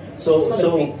 man. So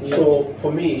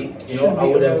for me, I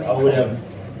would have.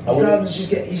 Just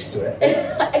get used to it.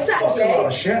 Exactly. Fuck a lot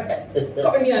of shit.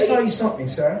 Let me tell you something,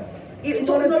 sir. You're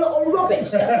talking a lot of rubbish.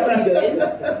 That's what you're doing.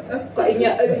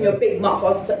 Open your big mouth. I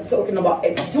was talking about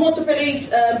you want to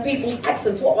police people's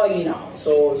accents. What are you now?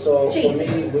 So Jesus. for me,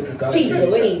 with regards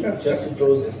Jesus, just to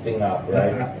close this thing up,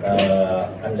 right?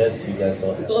 Unless you guys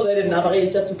don't. So that enough.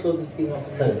 Just to close this thing up.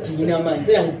 Dina man,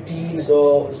 say I'm Dina.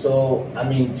 So I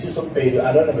mean,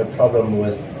 I don't have a problem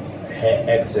with her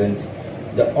accent.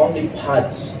 The only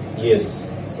part, yes,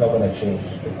 it's not going to change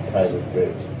the price of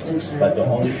bread. But the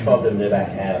only problem that I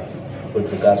have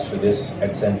with regards to this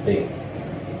accent thing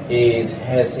is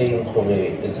her saying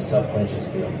it's a subconscious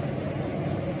thing.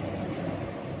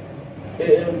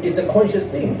 It's a conscious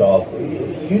thing, dog.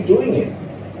 You doing it.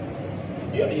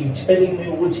 You're telling me,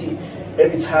 Wuti,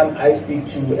 every time I speak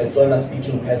to a Tswana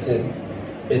speaking person,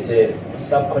 it's a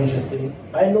subconscious thing.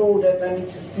 I know that I need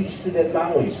to switch to that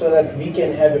language so that we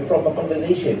can have a proper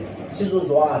conversation.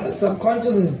 The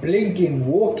subconscious is blinking,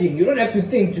 walking. You don't have to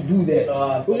think to do that.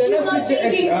 She's not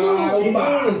thinking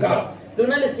anyway,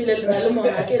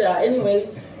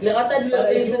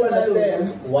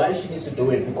 why she needs to do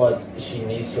it, because she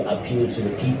needs to appeal to the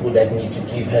people that need to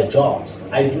give her jobs.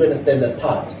 I do understand that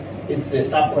part. It's the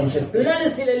subconscious thing.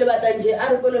 Yes,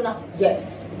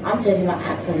 I'm changing my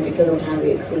accent because I'm trying to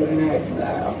be a cool American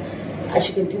girl.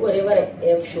 She can do whatever the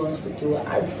F she wants to do.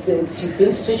 She's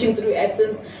been switching through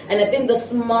accents, and I think the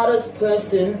smartest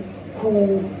person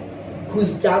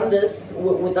who's done this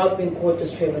without being caught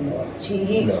is Trevor Noah.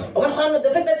 The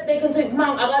fact that they can say, he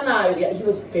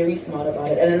was very smart about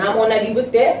it. And then I'm going to leave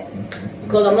it there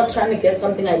because I'm not trying to get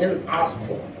something I didn't ask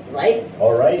for, right?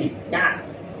 Alrighty. Nah.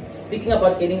 Speaking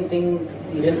about getting things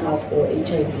you didn't ask for,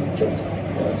 HIV joke.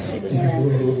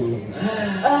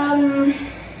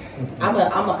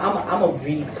 I'm a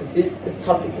breathe because this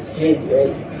topic is heavy,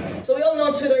 right? So we all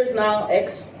know Twitter is now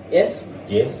X, yes?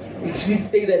 Yes. We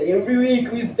say that every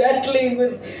week. We're battling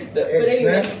with the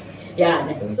anyway. Yeah.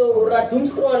 So doom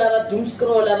scroller.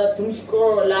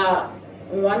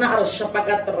 Wana ara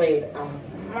shapaka trade.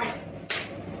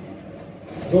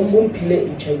 Zombo pile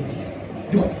HIV.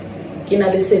 Yo. Kina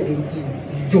le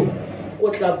 17. Yo.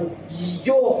 Kotlabu.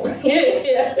 Yo.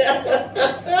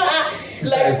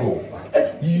 Psycho.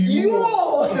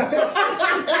 Yo.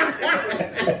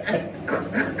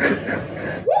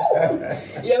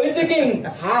 Yeah, we're taking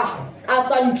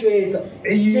Asanjuez.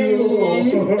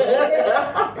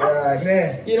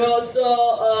 You know, so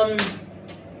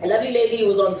a lovely lady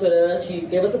was on Twitter. She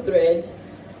gave us a thread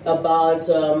about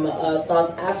a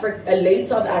late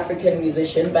South African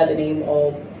musician by the name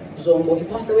of Zombo. He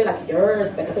passed away like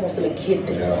years back. I think I was still a kid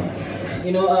then. Yeah.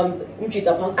 You know,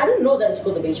 Umchita passed. I didn't know that it's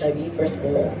because of HIV, first of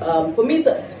all. For me,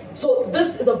 so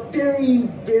this is a very,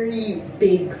 very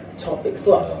big topic.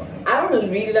 So I don't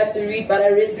really like to read, but I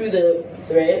read through the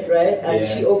thread, right? And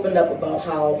she opened up about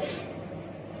how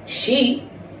she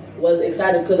was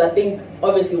excited because I think,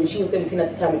 obviously, when she was 17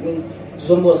 at the time, it means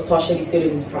Zombo was partially still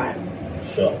in his prime.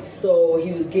 Sure. So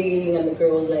he was gigging, and the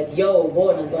girl was like, yo,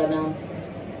 boy,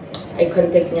 I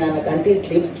contact me, I can't take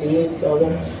clips.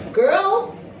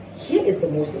 Girl, here is the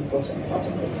most important part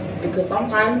of this. Because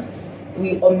sometimes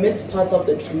we omit parts of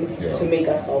the truth to make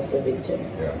ourselves the victim.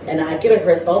 Yeah. And I get it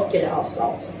herself, get it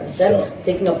ourselves. Instead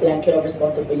taking a blanket of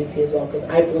responsibility as well, because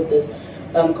I brought this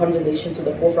conversation to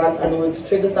the forefront. I know it's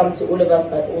triggersome to all of us,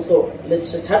 but also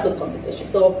let's just have this conversation.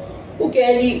 So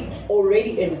Ukeli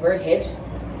already in her head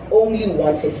only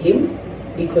wanted him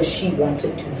because she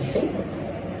wanted to be famous.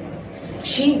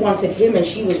 She wanted him and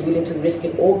she was willing to risk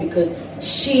it all because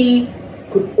she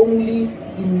could only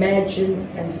imagine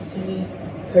and see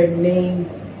her name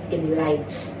in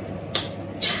lights.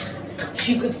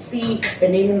 She could see her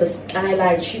name in the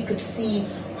skyline. She could see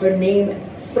her name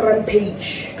front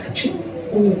page.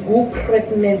 Go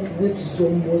pregnant with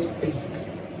Zombo's baby.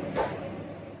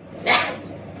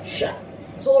 Shot.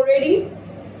 So already,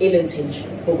 ill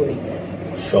intention for going there.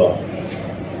 Sure.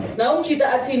 Now Chita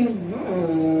Atin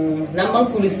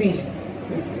Namang Kulisi.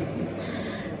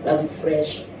 That's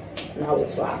fresh. Now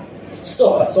it's fine.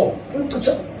 So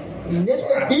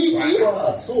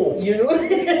you know what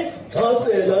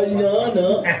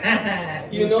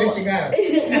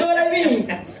I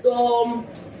mean? So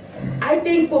I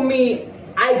think for me,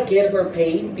 I get her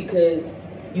pain because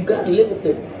you gotta live with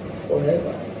it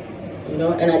forever. You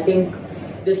know, and I think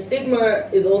the stigma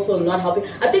is also not helping.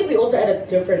 I think we also had a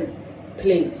different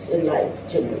place in life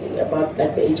generally about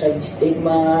like the HIV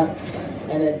stigma,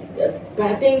 but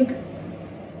I think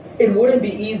it wouldn't be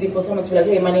easy for someone to be like,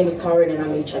 hey, my name is Karen and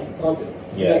I'm HIV positive.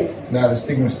 Yeah. You know, the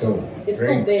stigma is still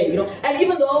there, you know. And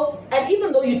even though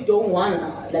you don't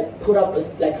wanna like put up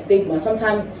this like stigma,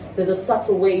 sometimes there's a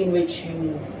subtle way in which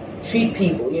you treat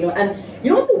people, you know. And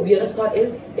you know what the weirdest part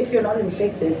is? If you're not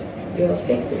infected, you're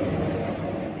affected.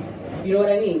 You know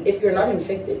what I mean? If you're not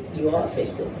infected, you are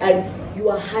affected. And you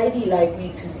are highly likely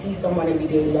to see someone every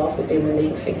day, laugh with them when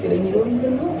they're infected, and you don't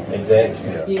even know. Exactly.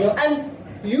 Yeah. You know, and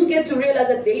you get to realize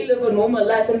that they live a normal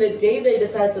life, and the day they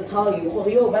decide to tell you, oh,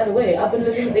 yo, by the way, I've been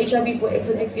living with HIV for X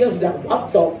and X years, you're like,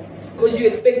 what the? Because you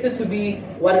expect it to be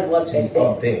what it was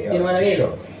back then. You know what I mean?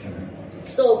 Sure.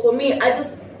 So for me,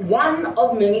 one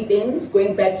of many things,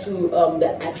 going back to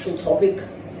the actual topic,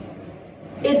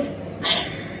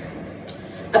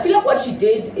 I feel like what she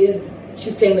did is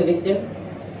she's playing the victim,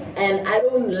 and I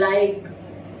don't like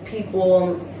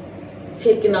people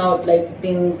taking out like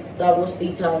things that was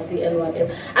status and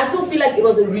whatever. I still feel like it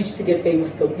was a reach to get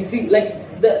famous though. You see, like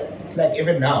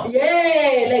even now.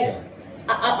 Yeah, like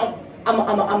yeah.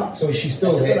 I'm so she's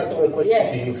still there. there. I just want to throw a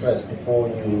question to you first before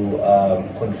you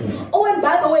conclude. Oh, and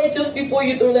by the way, just before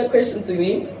you throw that question to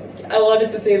me, I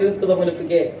wanted to say this because I'm going to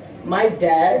forget. My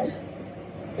dad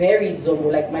buried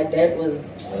Zombo. Like my dad was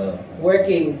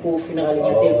working for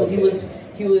funeral because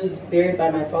he was buried by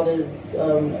my father's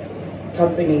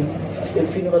company,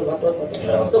 funeral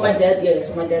what. So my dad did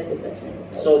that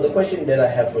funeral. So the question that I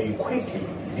have for you quickly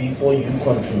before you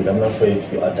conclude, I'm not sure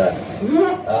if you are done.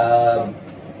 Mm-hmm.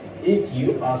 If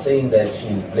you are saying that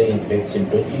she's playing victim,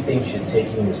 don't you think she's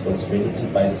taking responsibility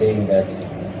by saying that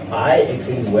I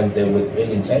actually went there with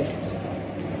ill intentions?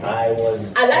 I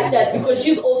like that because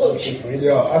she's also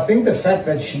yeah. I think the fact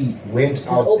that she went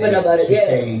out open there about it, to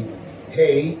say,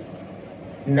 "Hey,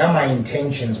 now my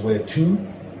intentions were to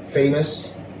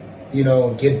famous,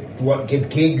 get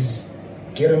gigs,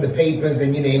 get on the papers,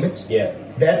 and you name it." Yeah,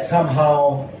 that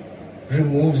somehow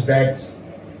removes that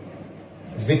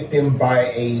victim by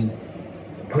a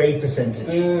great percentage.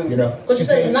 Because she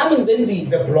said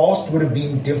the blast would have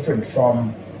been different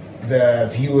from the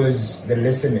viewers, the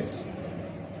listeners,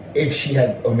 if she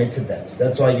had omitted that.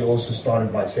 That's why you also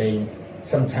started by saying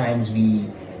sometimes we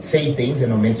say things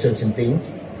and omit certain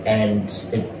things and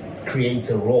it creates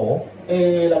a roar.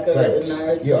 Like a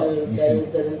narrative. Yeah, you see.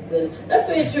 That's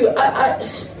very true.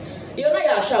 You're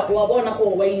not sharp.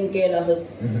 Has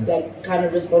like kind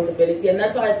of responsibility, and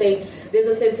that's why I say there's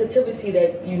a sensitivity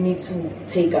that you need to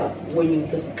take up when you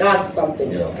discuss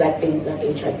something like things like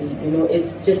HIV.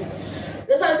 It's just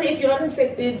that's why I say if you're not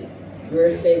infected, you're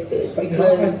affected. But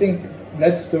because I think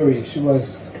that story, she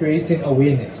was creating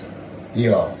awareness.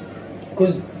 Yeah.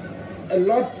 Because a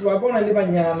lot, like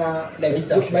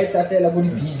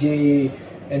DJ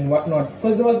and whatnot.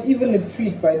 Because there was even a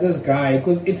tweet by this guy,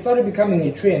 because it started becoming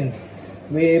a trend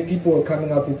where people were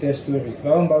coming up with their stories. I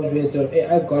got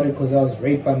it because I was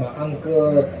raped by my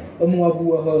uncle.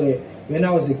 When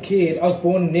I was a kid, I was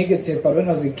born negative, but when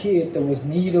I was a kid, there was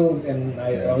needles, and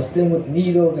I was playing with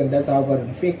needles, and that's how I got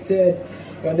infected.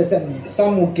 You understand?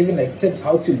 Some were giving like tips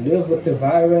how to live with the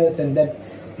virus, and that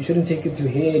you shouldn't take it to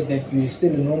head, that you're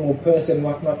still a normal person,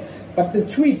 whatnot. But the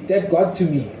tweet that got to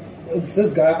me, it's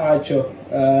this guy Archer,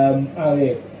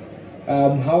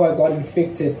 how I got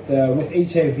infected with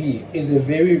HIV is a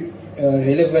very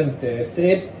relevant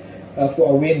thread for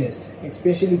awareness,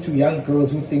 especially to young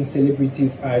girls who think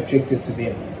celebrities are attracted to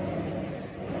them.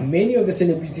 Many of the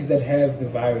celebrities that have the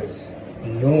virus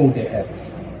know they have it.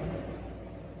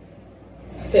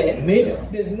 Fair.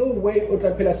 There's no way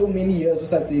Otapela so many years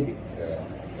was at Zebi.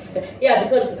 Yeah,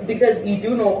 because you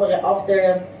do know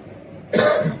after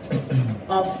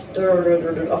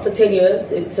 10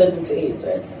 years it turns into AIDS,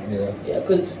 right? Yeah,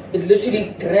 because it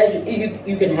literally gradually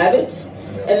you can have it,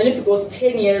 and then if it goes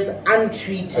 10 years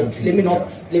untreated, let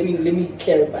me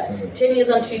clarify. 10 years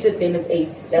untreated, then it's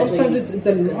AIDS. Sometimes it's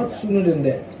a lot sooner than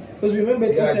that. Because remember,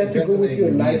 it also has to go with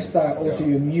your lifestyle, also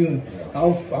your immune,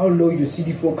 how low your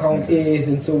CD4 count is,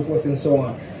 and so forth and so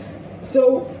on.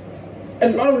 So a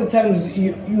lot of the times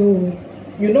you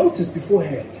notice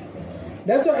beforehand.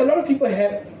 That's why a lot of people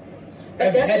have had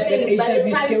that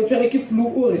HIV scale, trying to keep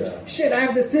flu. Shit, I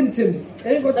have the symptoms.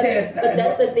 Let me go test. But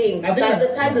that's the thing. By the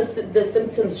time the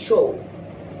symptoms show,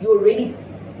 you're already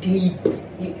deep.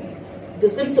 When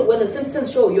the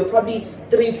symptoms show, you're probably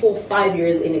 3, 4, 5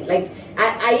 years in it. Like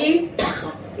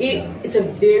it's a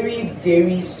very,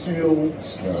 very slow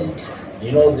time.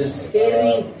 This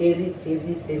very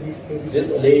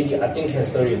this lady, I think her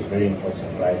story is very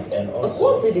important, right? And also,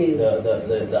 of course it is.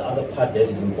 The other part that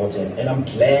is important, and I'm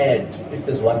glad, if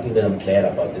there's one thing that I'm glad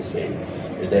about this lady,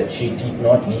 is that she did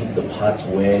not leave the parts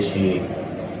where she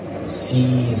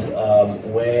sees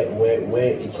where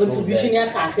it contribution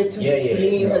to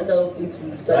bringing herself into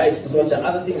right. Because the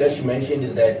other thing that she mentioned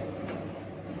is that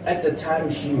at the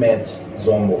time she met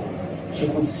Zombo, she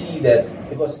could see that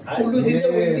because when the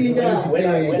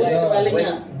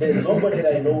Zombo that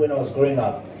I know when I was growing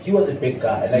up, he was a big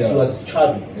guy, like he was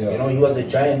chubby, he was a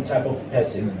giant type of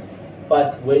person.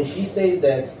 But when she says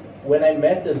that, when I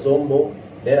met the Zombo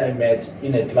that I met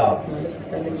in a club,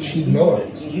 she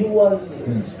knows he was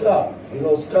scrub,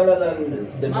 scrubber than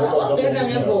the normal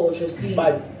Zombo.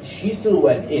 But she still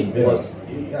went in because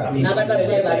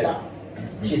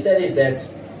she said it that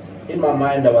in my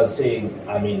mind I was saying,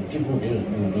 I mean, people do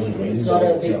lose weight. It's not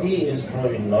a big deal. It's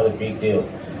probably not a big deal.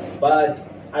 But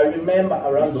I remember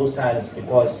around those times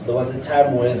because there was a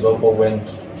time where Zombo went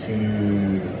to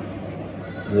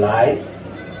live.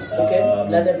 Okay,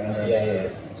 yeah.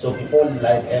 So before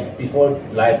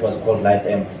live was called Live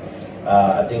M,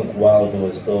 I think while they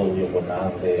were still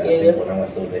Bonang there, I think Bonang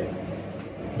was still there.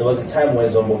 There was a time where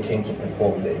Zombo came to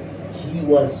perform there. He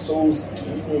was so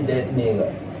skinny, that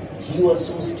nigga. He was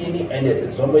so skinny,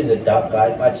 and Zombo is a dark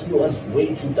guy, but he was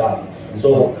way too dark.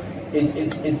 So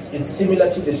it's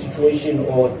similar to the situation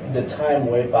or the time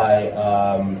whereby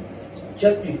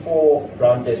just before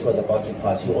Brown Dash was about to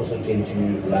pass, he also came to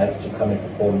live to come and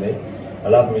perform there. I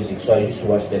love music, so I used to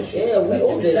watch that shit. Yeah, we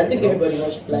all did. I think everybody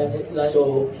watched live.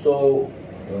 So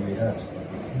we had.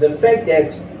 The fact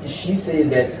that she says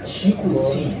that she could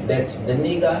see that the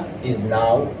nigga is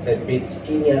now a bit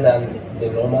skinnier than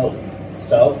the normal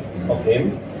self of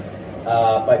him,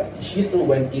 but she still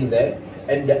went in there.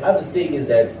 And the other thing is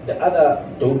that the other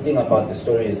dope thing about the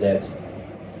story is that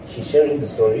she's sharing the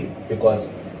story because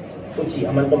Futi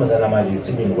Amantomazana it's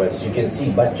even worse. You can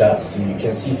see Bajas, you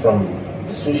can see from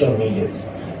the social medias,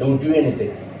 they will do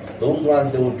anything. Those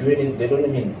ones, they will do anything. They don't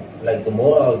even, like, the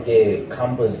moral the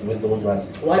campus with those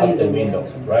ones out the window,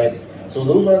 right? So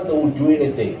those ones, they will do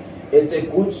anything. It's a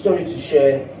good story to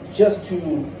share just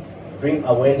to bring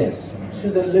awareness to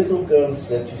the little girls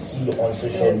that you see on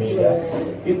social media,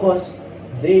 because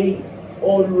they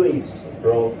always,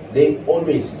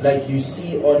 like you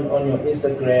see on your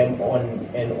Instagram,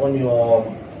 on your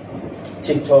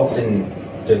TikToks, and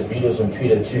there's videos on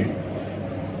Twitter too.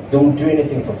 They will do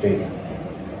anything for fame.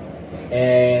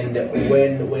 And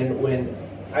when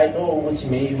I know which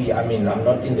maybe, I mean, I'm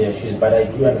not in their shoes, but I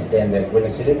do understand that when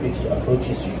a celebrity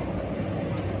approaches you,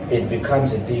 it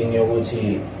becomes a thing. You go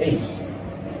to, hey,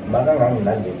 and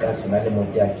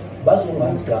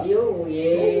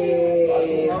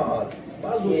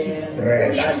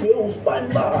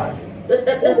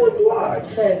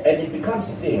it becomes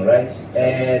a thing, right?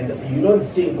 And you don't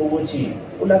think, so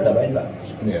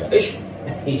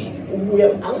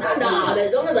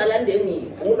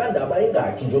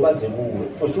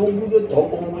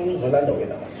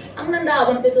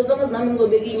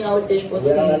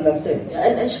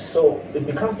it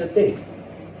becomes the thing.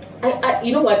 I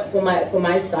you know what, for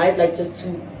my side, like, just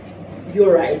to,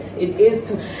 you're right, it is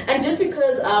to, and just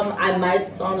because I might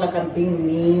sound like I'm being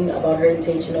mean about her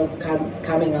intention of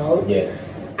coming out,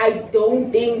 I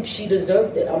don't think she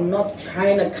deserved it. I'm not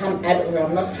trying to come at her.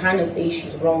 I'm not trying to say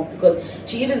she's wrong, because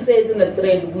she even says in the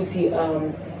thread, Guti,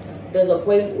 there's a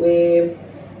point where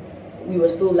we were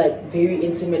still like very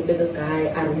intimate with this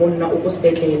guy.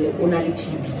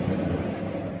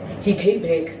 He came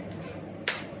back.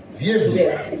 Clearly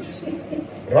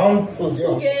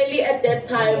at that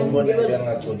time it was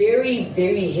very,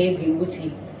 very heavy.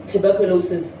 Guti,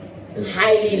 tuberculosis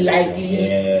highly likely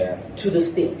to the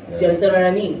state. You understand what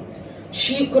I mean?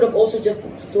 She could have also just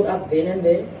stood up then and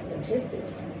there and tested,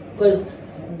 because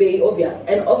very obvious.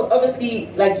 And obviously,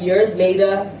 like, years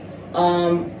later,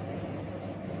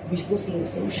 we still seeing the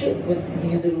same shit with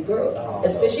these little girls.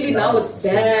 Especially now it's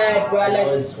bad, bro. Like,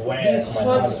 these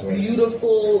hot,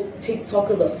 beautiful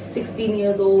TikTokers are 16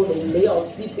 years old and they are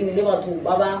sleeping in their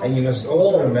baba. And you must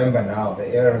also remember now the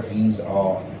ARVs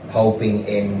are helping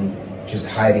in just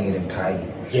hiding it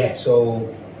entirely. Yeah. So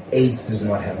AIDS does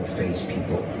not have a face,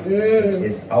 people. It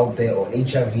is out there, or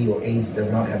HIV or AIDS does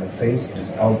not have a face. It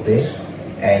is out there,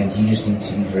 and you just need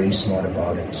to be very smart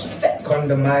about it.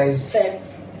 Condomize. Facts.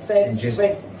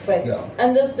 Yeah.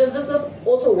 And there's just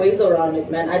also ways around it,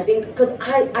 man. I think, because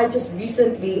I just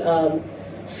recently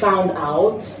found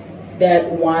out that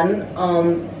one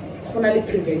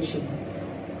prevention.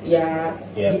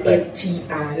 The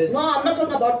STI. No, I'm not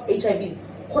talking about HIV.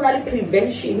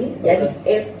 Prevention, the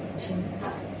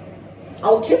STI.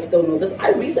 Our kids don't know this.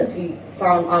 I recently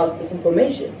found out this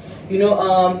information. You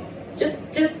know, just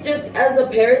as a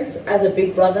parent, as a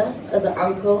big brother, as an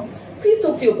uncle, please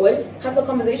talk to your boys. Have a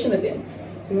conversation with them.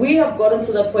 We have gotten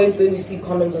to the point where we see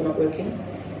condoms are not working.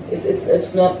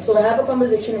 It's not. So have a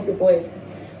conversation with your boys.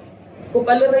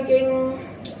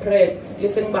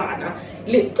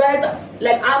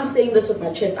 Like, I'm saying this with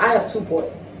my chest. I have 2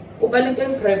 boys.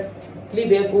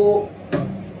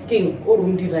 King or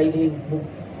room dividing.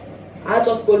 I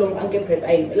just go along and prep.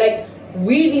 Like,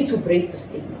 we need to break the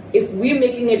stigma. If we're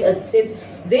making it a sense,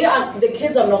 the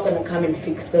kids are not going to come and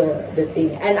fix the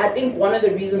thing. And I think one of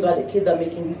the reasons why the kids are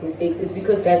making these mistakes is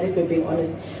because, guys, if we're being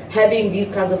honest, having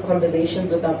these kinds of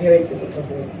conversations with our parents is a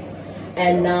taboo.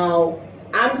 And now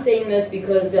I'm saying this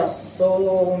because there are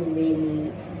so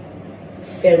many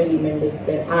family members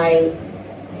that I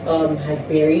have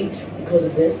buried because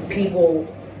of this, people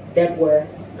that were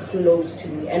close to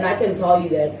me. And I can tell you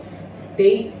that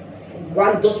this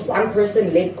one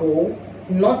person let go,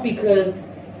 not because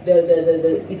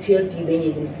the itility being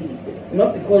even sees it,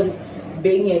 not because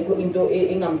being into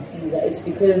sees it, it's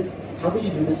because how could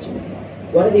you do this to me?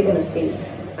 What are they gonna say?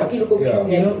 Like you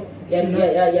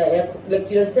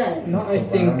understand? No, I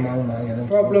think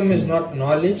problem is not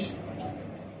knowledge,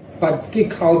 but the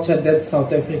culture that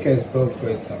South Africa has built for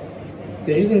itself.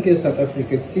 The reason in South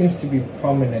Africa, it seems to be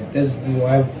prominent. We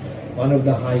have one of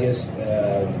the highest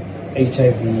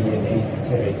HIV and AIDS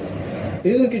rates. The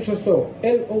reason it's so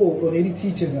LO already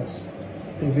teaches us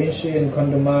prevention,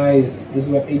 condomize. This is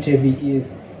what HIV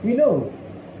is. We know.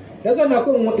 That's why now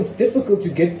it's difficult to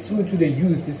get through to the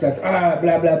youth. It's like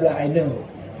blah blah blah. I know.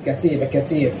 Get it.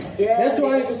 Yeah, that's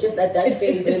why it's just at that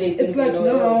phase. It's like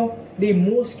now they're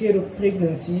more scared of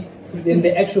pregnancy than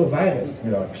the actual virus.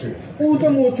 Yeah, true. I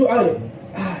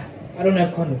don't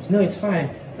have condoms. No, it's fine.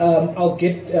 I'll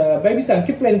get baby time.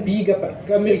 Keep plan B. Keep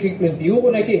plan B.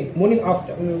 Morning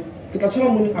after.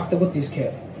 Morning after got this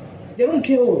care. They don't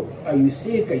care. Are you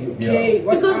sick? Are you okay?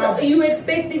 Yeah. Because you're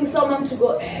expecting someone to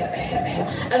go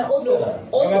and also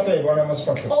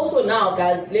now,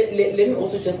 guys, let me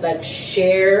also just like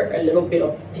share a little bit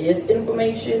of this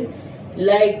information.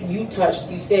 Like you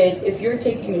said, if you're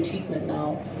taking your treatment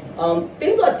now,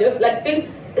 things are different. Like things,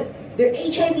 the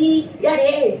HIV,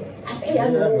 I say I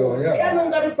know. I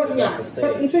don't got to fucking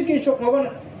but in fact,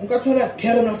 I'm going to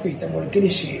carry my feet. I'm going to get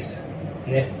this.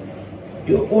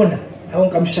 You own I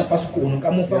won't come shop as school.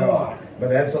 Come over. But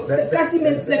that's besides casting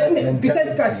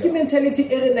mentality,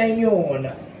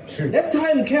 true. That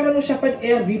time, Karen will shop at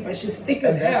ARV, but she's thick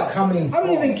as hell. I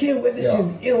don't even care whether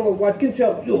she's ill or what. Can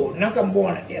tell you,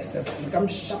 Nakamborn, yes, come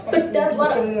shop. But that's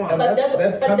what.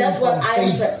 That's what I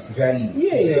face value.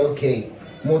 Yes. Say, okay,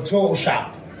 motor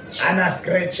shop, Anna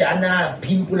scratch, Anna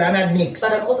pimple, Anna nix.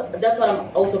 But that's what I'm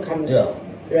also coming to.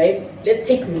 Right? Let's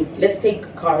take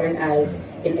Karen as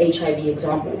an HIV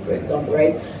example, for example,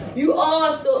 right? You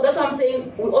are still, that's what I'm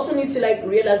saying, we also need to like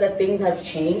realize that things have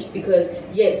changed because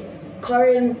yes,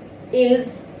 Karen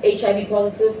is HIV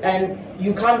positive and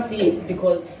you can't see it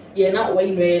because you're not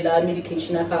weighing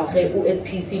medication and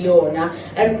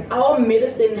our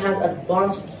medicine has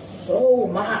advanced so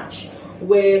much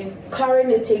where Karen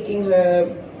is taking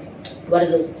her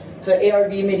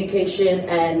ARV medication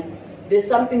and there's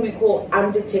something we call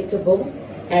undetectable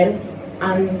and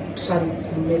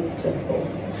untransmittable.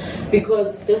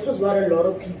 Because this is what a lot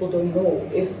of people don't know.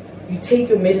 If you take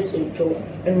your medicine, Joe,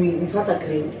 and we start a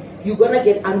claim, you're gonna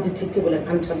get undetectable and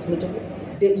untransmittable.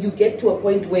 You get to a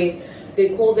point where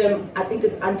they call them, I think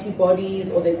it's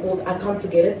antibodies, or they call, I can't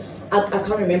forget it. I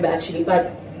can't remember actually,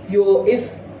 but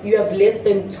if you have less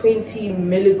than 20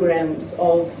 milligrams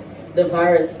of the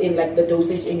virus in like the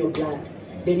dosage in your blood,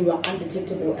 then you are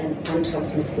undetectable and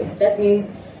untransmittable. That means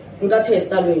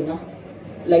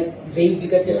like vague, you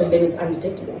get this and then it's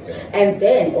undetectable. And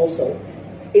then also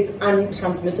it's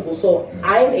untransmittable. So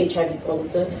I'm HIV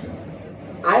positive,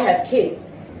 I have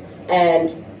kids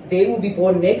and they will be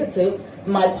born negative.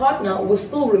 My partner will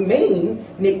still remain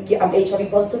I'm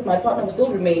HIV positive, my partner will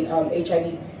still remain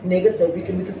HIV negative. We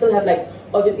can still have like,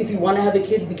 if you want to have a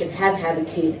kid, we can have a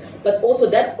kid. But also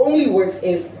that only works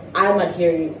if I'm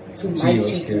adhering to my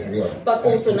treatment. But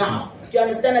also now, do you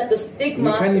understand that the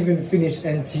stigma? You can't even finish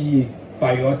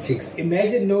antibiotics.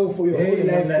 Imagine for your whole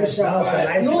life.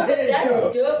 No,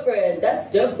 that's different. That's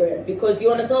different because you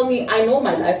want to tell me I know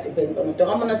my life depends on it.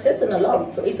 I'm gonna set an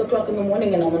alarm for 8 o'clock in the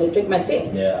morning and I'm gonna drink my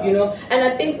thing. You know. And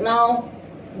I think now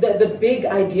the big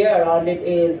idea around it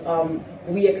is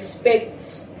we expect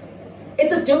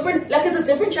it's a different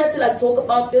chat to like talk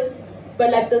about this.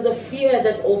 But like there's a fear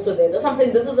that's also there. That's what I'm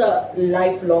saying. This is a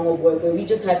lifelong of work where we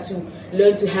just have to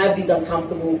learn to have these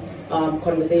uncomfortable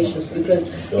conversations because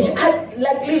like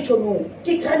literally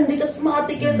can make a smart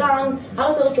ticket down.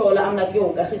 I'm like,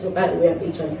 yo, so bad way I'm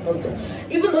HIV positive.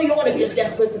 Even though you want to be a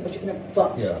deaf person, but you can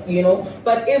fuck. You know?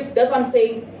 But if that's what I'm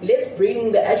saying, let's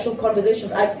bring the actual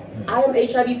conversations. I am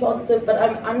HIV positive, but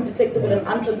I'm undetectable and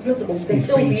untransmittable. You can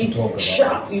still be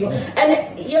shot, you know.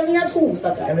 And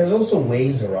and there's also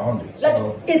ways around it. Like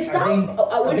it's tough.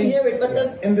 I wouldn't hear it,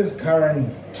 but in this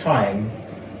current time,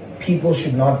 people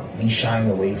should not be shying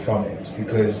away from it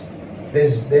because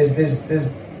there's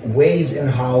ways in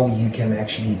how you can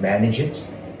actually manage it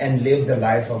and live the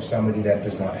life of somebody that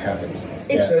does not have it.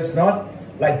 So it's not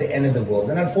like the end of the world.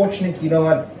 And unfortunately, you know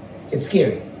what? It's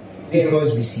scary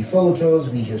because we see photos,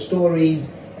 we hear stories,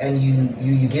 and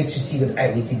you get to see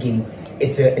that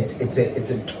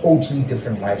it's a totally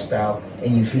different lifestyle,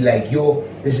 and you feel like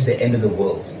this is the end of the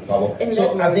world. So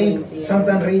I think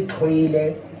sometimes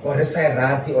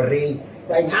or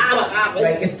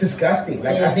like it's disgusting.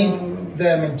 Like I think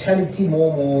the mentality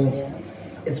more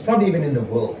it's probably even in the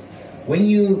world. When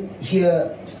you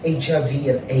hear HIV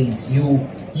and AIDS, you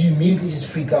immediately just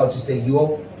freak out to say,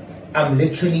 I'm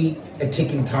literally a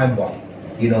ticking time bomb.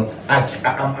 You know,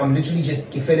 I'm literally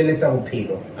just I'm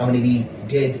gonna be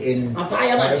dead in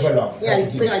however long.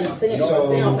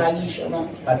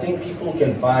 I think people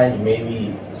can find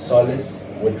maybe solace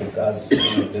with regards to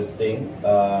this thing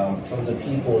from the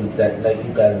people that, like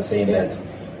you guys are saying, that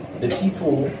the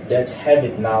people that have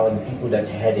it now and the people that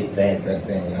had it then,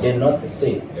 they're not the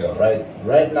same, right?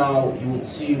 Right now, you would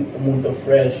see umuntu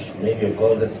fresh, maybe a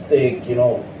girl that's thick, you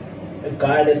know, a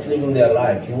guy that's living their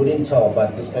life. You wouldn't tell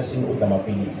about this person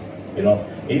utamapilisi, you know.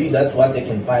 Maybe that's what they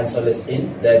can find solace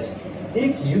in, that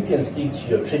if you can stick to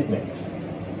your treatment,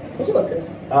 you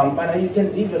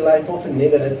can live a life of a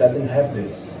nigga that doesn't have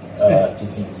this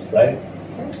disease, right?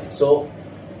 So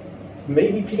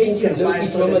maybe people can find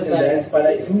solace in that, but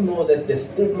I do know that the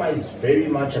stigma is very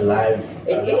much alive.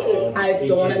 I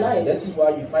don't want to lie. That is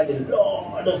why you find a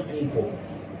lot of people.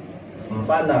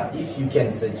 Mfana, if you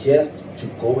can suggest to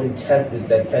go and test with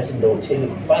that person, they'll tell you,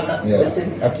 Mfana,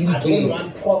 listen, I don't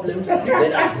want problems that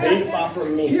are very far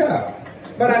from me. Yeah.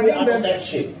 But I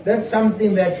think that's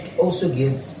something that also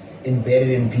gets embedded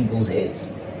in people's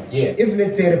heads. Yeah. If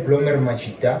let's say the plumber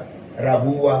machita,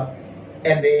 rabua,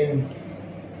 and then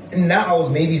now I was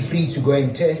maybe free to go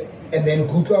and test, and then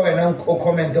kutwa wena o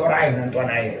comment orayi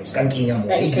nantwana ye skankinya mo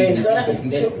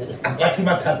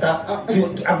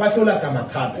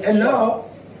and now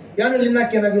yana lina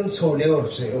kena go tshole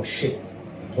or say, oh shit,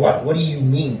 what do you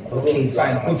mean? Okay,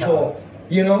 fine, kucho,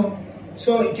 you know.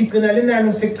 So kikena lina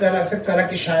no sekala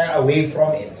ke shaya away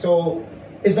from it. So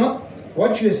it's not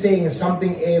what you're saying is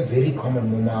something very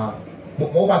common more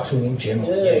to in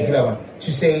general.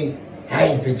 To say I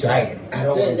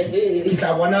don't want to. If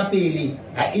I wanna pay,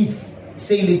 if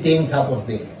say the thing type of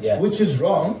thing, which is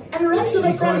wrong. And run to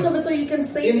the front of it so you can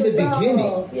save in yourself. The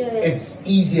beginning, it's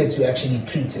easier to actually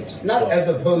treat it as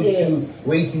opposed to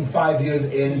waiting 5 years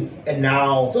in and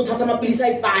now. So police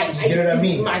I 5, you know what I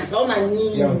mean?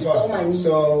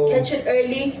 So catch it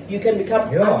early, you can become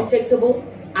undetectable.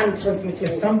 Untransmittable.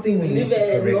 It's something we need to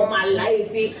correct. Normal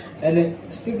life. And the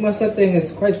stigma thing,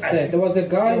 it's quite sad. There was a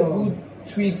guy who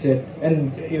tweeted,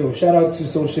 and shout out to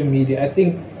social media. I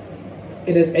think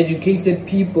it has educated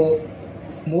people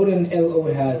more than LO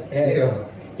has.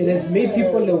 It has made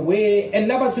people aware and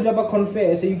never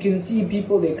confess. So you can see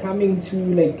people, they're coming to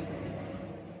like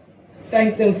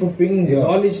thank them for bringing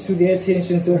knowledge to their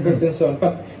attention, so forth and so on.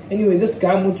 But anyway, this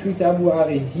guy who tweeted Abu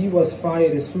Ari, he was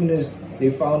fired as soon as they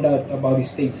found out about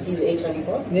his status. He's HIV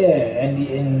positive. Yeah,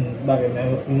 but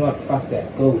not fuck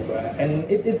that, go, bro. And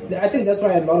I think that's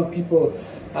why a lot of people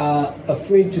are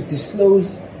afraid to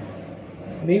disclose.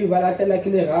 Maybe but I feel like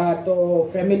or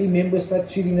family members start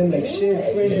treating them like shit,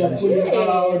 friends are pulling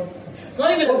out. It's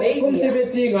not even a baby.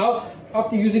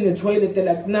 After using the toilet, they're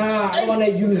like, nah, I don't want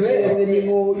to use this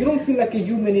anymore. You don't feel like a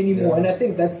human anymore. And I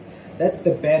think that's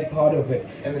the bad part of it.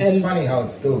 And it's funny how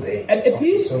it's still there. And at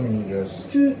least so many years.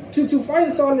 To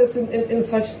find solace in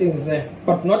such things,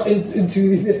 but not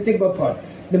into the stigma part.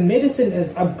 The medicine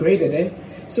has upgraded,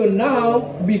 So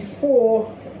now,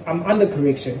 before I'm under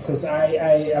correction because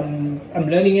I'm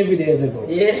learning every day as I go.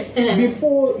 Yeah.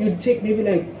 Before you take maybe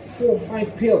like 4 or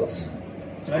 5 pills.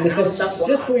 Understand?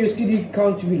 Just for your CD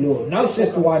count to be low. Now it's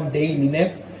just one daily,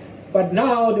 But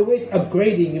now the way it's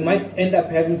upgrading, you might end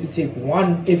up having to take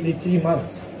one every 3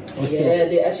 months.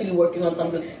 They're actually working on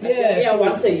something.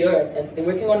 Once a year. They're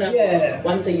working on a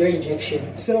once a year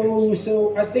injection.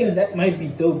 So I think that might be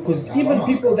dope because even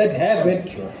people that have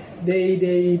it, they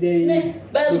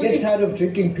get tired of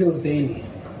drinking pills daily.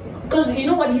 Because you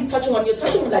know what he's touching on? You're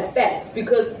touching on like fats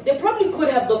because they probably could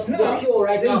have the cure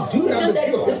right now. It's just that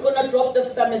it's gonna drop the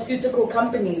pharmaceutical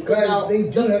companies. Guys, now they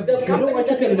do have the companies what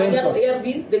you can learn from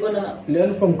ARVs, they're gonna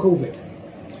learn from COVID.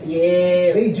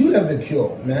 Yeah, they do have the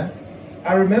cure, man.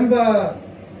 I remember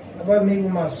about maybe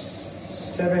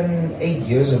 7-8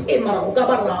 years ago. There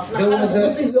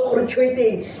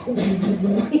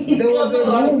was a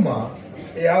rumor.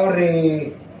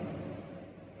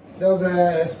 There was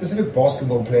a specific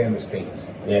basketball player in the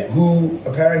States who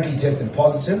apparently tested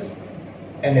positive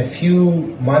and a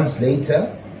few months later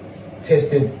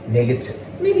tested negative.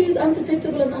 Maybe he's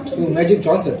undetectable and untraceable. Magic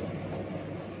Johnson.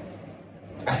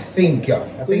 I think, yeah.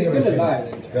 I think he's still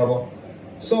alive. Yeah, well.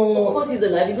 So of course he's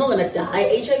alive. He's not gonna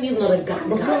die. HIV is not a gun.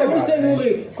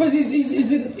 Because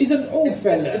he's an old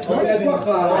fella. It's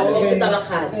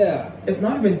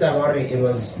not even Tabari. It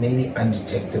was maybe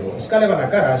undetectable.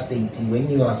 When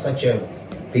you are such a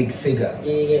big figure,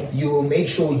 you make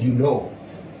sure you know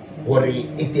what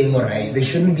it is. Right? There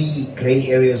shouldn't be gray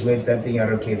areas where it's that thing.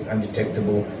 Okay, it's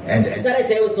undetectable and is that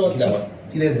there was no chief?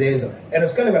 And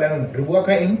it's kind of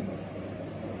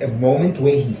a moment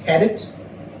where he had it,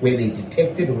 where they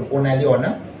detected Ona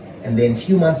Leona, and then a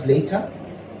few months later,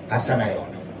 Asana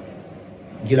Leona.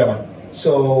 You know what?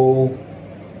 So,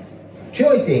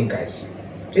 cure it ain't, guys.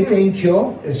 It ain't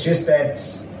cure. It's just that,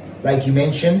 like you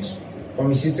mentioned,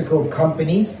 pharmaceutical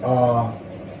companies are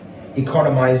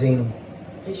economizing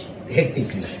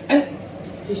hectically. And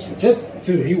just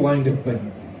to rewind a bit,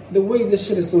 the way this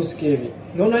shit is so scary.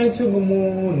 No, now into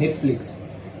more Netflix,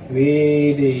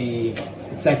 where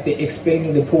it's like they're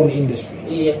explaining the porn industry.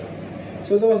 Yeah.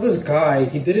 So there was this guy,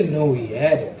 he didn't know he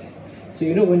had it. So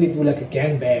you know when they do like a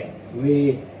gangbang,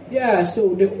 where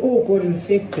so they all got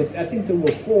infected. I think there were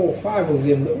 4 or 5 of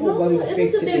them. They all got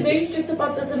infected. Isn't they very strict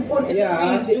about this in porn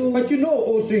industry? But you know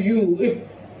also if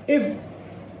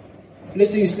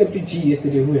let's say you slept with G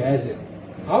yesterday, who has it?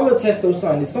 How will test those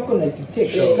signs? It's not gonna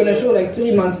detect. Sure. It's gonna show like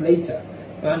 3 months later.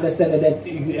 I understand that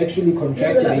you actually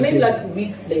contracted it. Maybe like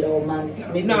weeks later or months.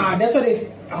 Maybe. Nah, that's what it's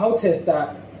how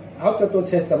tester. How to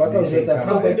test about come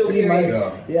back 3 months.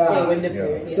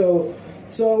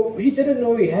 So he didn't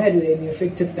know he had it and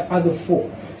infected the other 4.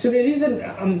 So the reason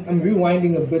I'm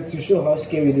rewinding a bit to show how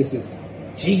scary this is.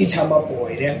 Jiggy chama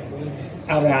boy, then.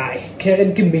 Alright,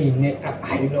 Karen Kimine,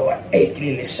 I know what 8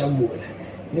 little Shambula.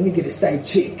 Let me get a side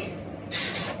chick.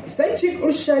 Side chick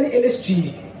or Shally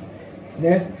LSG.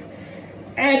 Yeah.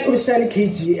 And Ursali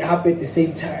KG happened at the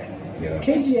same time. Yeah.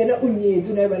 KG and Unye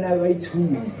to never know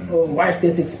too. Or wife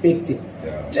that's expected.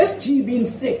 Yeah. Just G being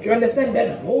sick. You understand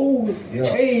that whole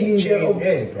chain in there of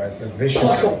right? It's a vicious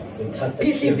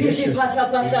intersection.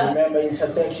 Remember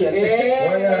intersection?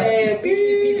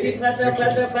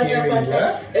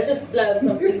 Let's just slam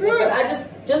some things. But I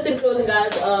just in closing,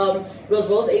 guys, it was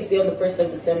World AIDS Day on the 1st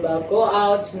of December. Go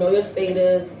out, know your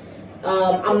status.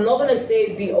 I'm not gonna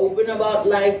say be open about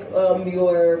like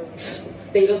your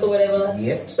status or whatever.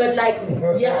 Yet. But like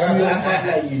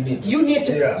you need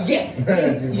to yes.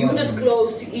 You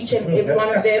disclose to each and every one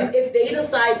of them. If they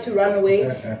decide to run away,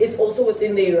 it's also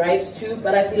within their rights too.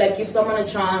 But I feel like give someone a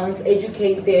chance,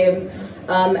 educate them,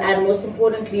 and most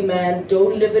importantly, man,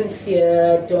 don't live in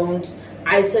fear. Don't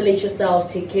isolate yourself.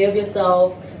 Take care of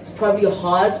yourself. It's probably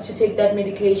hard to take that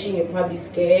medication. You're probably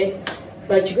scared.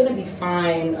 But you're gonna be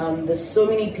fine. There's so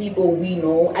many people we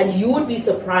know, and you would be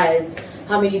surprised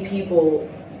how many people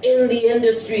in the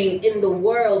industry, in the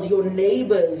world, your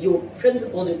neighbors, your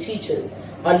principals, your teachers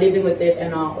are living with it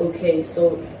and are okay.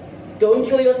 So don't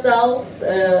kill yourself.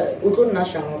 And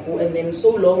then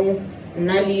so long,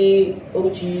 Nali,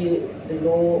 OG, the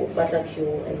law,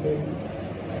 Batakyo, and then.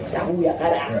 By the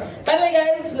way,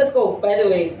 guys, let's go. By the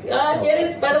way, get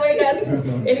it? By the way, guys,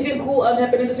 anything cool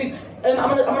happening this week? I'm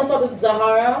gonna start with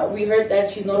Zahara. We heard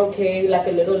that she's not okay, like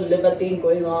a little liver thing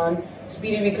going on.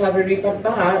 Speedy recovery, but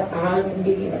yeah,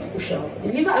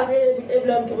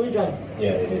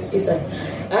 it is. Yes,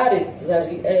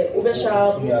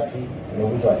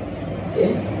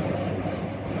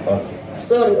 Okay.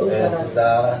 Sorry,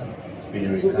 Zahara. Speedy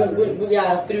recovery.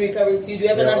 Yeah, speedy recovery. Do you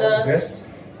have another? Best?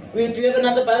 Do you have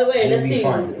another, by the way? Let's see.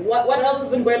 What else has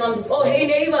been going on this? Oh, Hey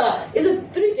Neighbor. Is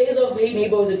it 3 days of Hey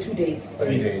Neighbor or is it 2 days?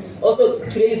 3 days. Also,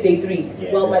 today is day 3.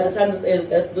 Yeah, well, by the time this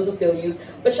is still used.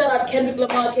 But shout out, Kendrick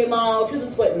Lamar came out. Who's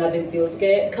the sweat? Nothing feels,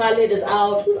 okay? Khaled is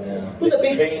out. Who's the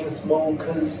big... Chain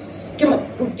smokers.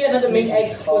 Get another main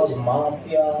act. House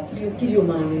Mafia. Give your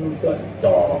mind. But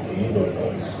dog, you don't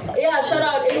know. Yeah, shout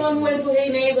out anyone who went to Hey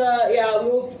Neighbor. Yeah, we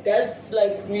hope that's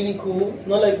like really cool. It's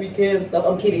not like we can't stop.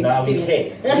 I'm kidding. Nah, we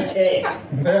can't.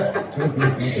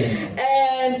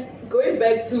 And going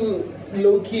back to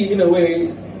low key in a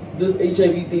way, this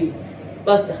HIV thing,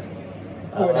 Busta.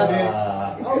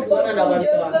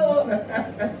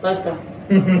 Busta.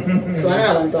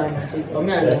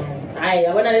 Hayi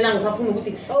yabona lena ngisafuna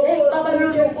ukuthi hey baba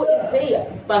lokho iseya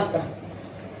Busta.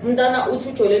 Mntana uthi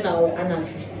ujole nawe ana 15.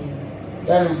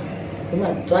 Dana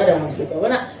umagcwala ngifika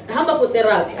bona hamba for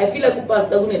therapy. I feel like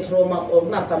uPastor kune trauma or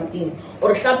kuna something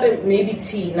or mhlambe maybe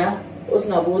thina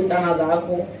osingaboni ntanga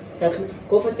zakho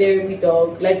go for therapy,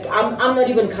 dog. Like I'm not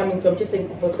even coming from just saying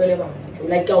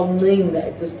like I'm knowing that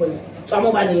at this point. So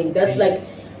I'm that's like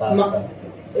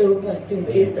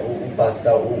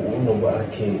Busta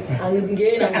unobakhe.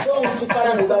 Angizingena ngisho ukuthi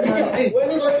ufana nobani.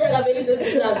 Wena uzohleka vele lezi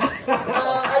snacks.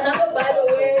 Another by the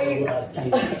way.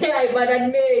 Yeah, but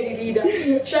I'm made leader.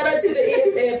 Shout out to the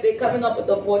EFF. They're coming up with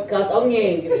the podcast.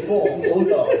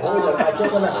 Hold on. I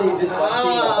just want to say this one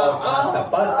thing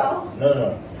about Busta.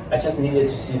 No. I just needed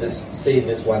to say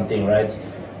this one thing, right?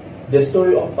 The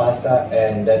story of Busta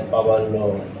and that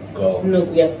Babalo girl. No,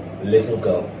 yeah. Little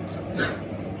girl.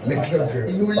 Little girl.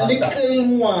 You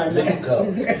little one. Little girl.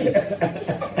 Please.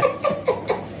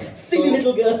 Sing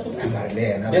little girl.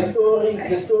 The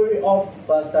story of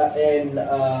Busta and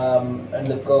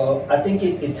the girl. I think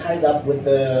it ties up with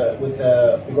the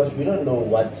because we don't know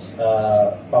what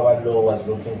Babalo was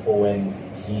looking for when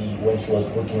she was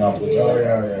hooking up with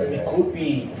her. It could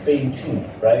be fame too,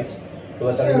 right?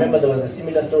 Because I remember there was a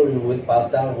similar story with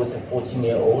Busta with a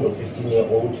 14-year-old or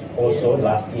 15-year-old also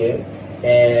last year.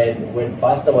 And when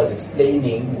Busta was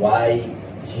explaining why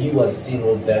he was seen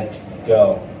with that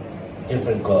girl,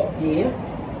 different girl,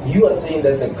 he was saying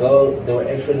that the girl, they were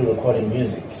actually recording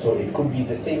music. So it could be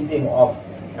the same thing of,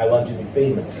 I want to be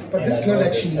famous. But this girl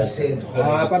actually said,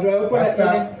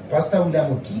 Busta will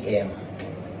have a DM.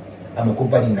 I'm a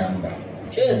company number.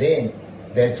 Yes. And then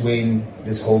that's when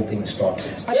this whole thing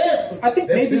started. Yes. I think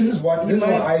maybe this is what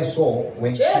I saw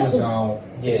when she was now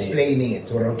explaining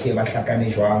it. Or okay, I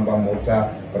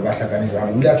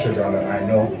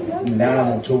know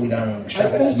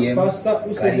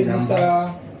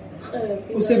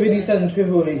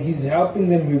he's helping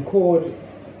them record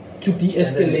to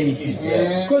de-escalate.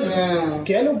 Because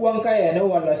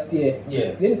last year,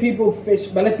 then people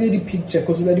fetch but like the picture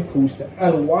because the poster.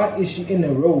 Why is she in a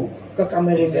row?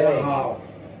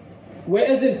 Where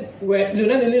is it? Where you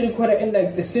not only record in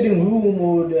like the sitting room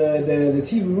or the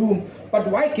TV room, but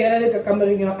why can't I like a camera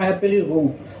in a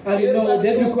row? And you know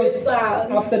that's because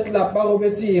after club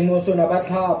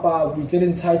we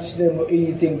didn't touch them or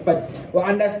anything, but we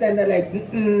understand that like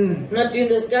not doing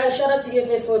this, guys. Shout out to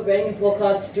EFF for a brand new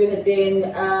podcast, doing the thing.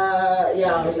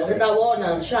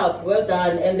 Sharp, well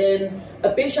done. And then a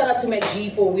big shout out to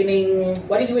MacG for winning.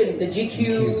 What did you win? The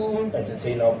GQ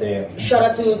Entertainer of the Year. Shout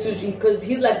out to because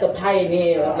he's like the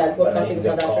pioneer of like podcasting in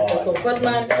South Africa. So first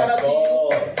man, shout out to you.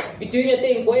 You're doing your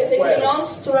thing. Boy, is there anything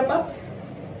else to wrap up?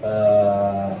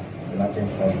 Nothing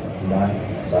from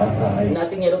my side.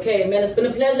 Nothing yet. Okay, man, it's been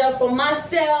a pleasure for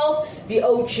myself, the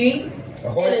OG,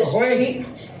 LSG,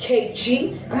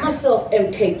 KG, and myself,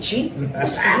 MKG. I'll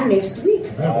see you next week.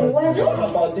 What is it?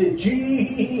 About the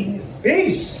G's.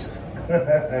 Peace.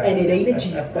 And it ain't a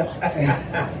G-spot. Oh, it's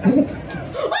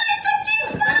a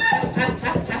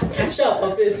G-spot! Shut up,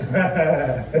 office.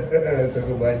 Talk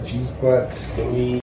about G-spot.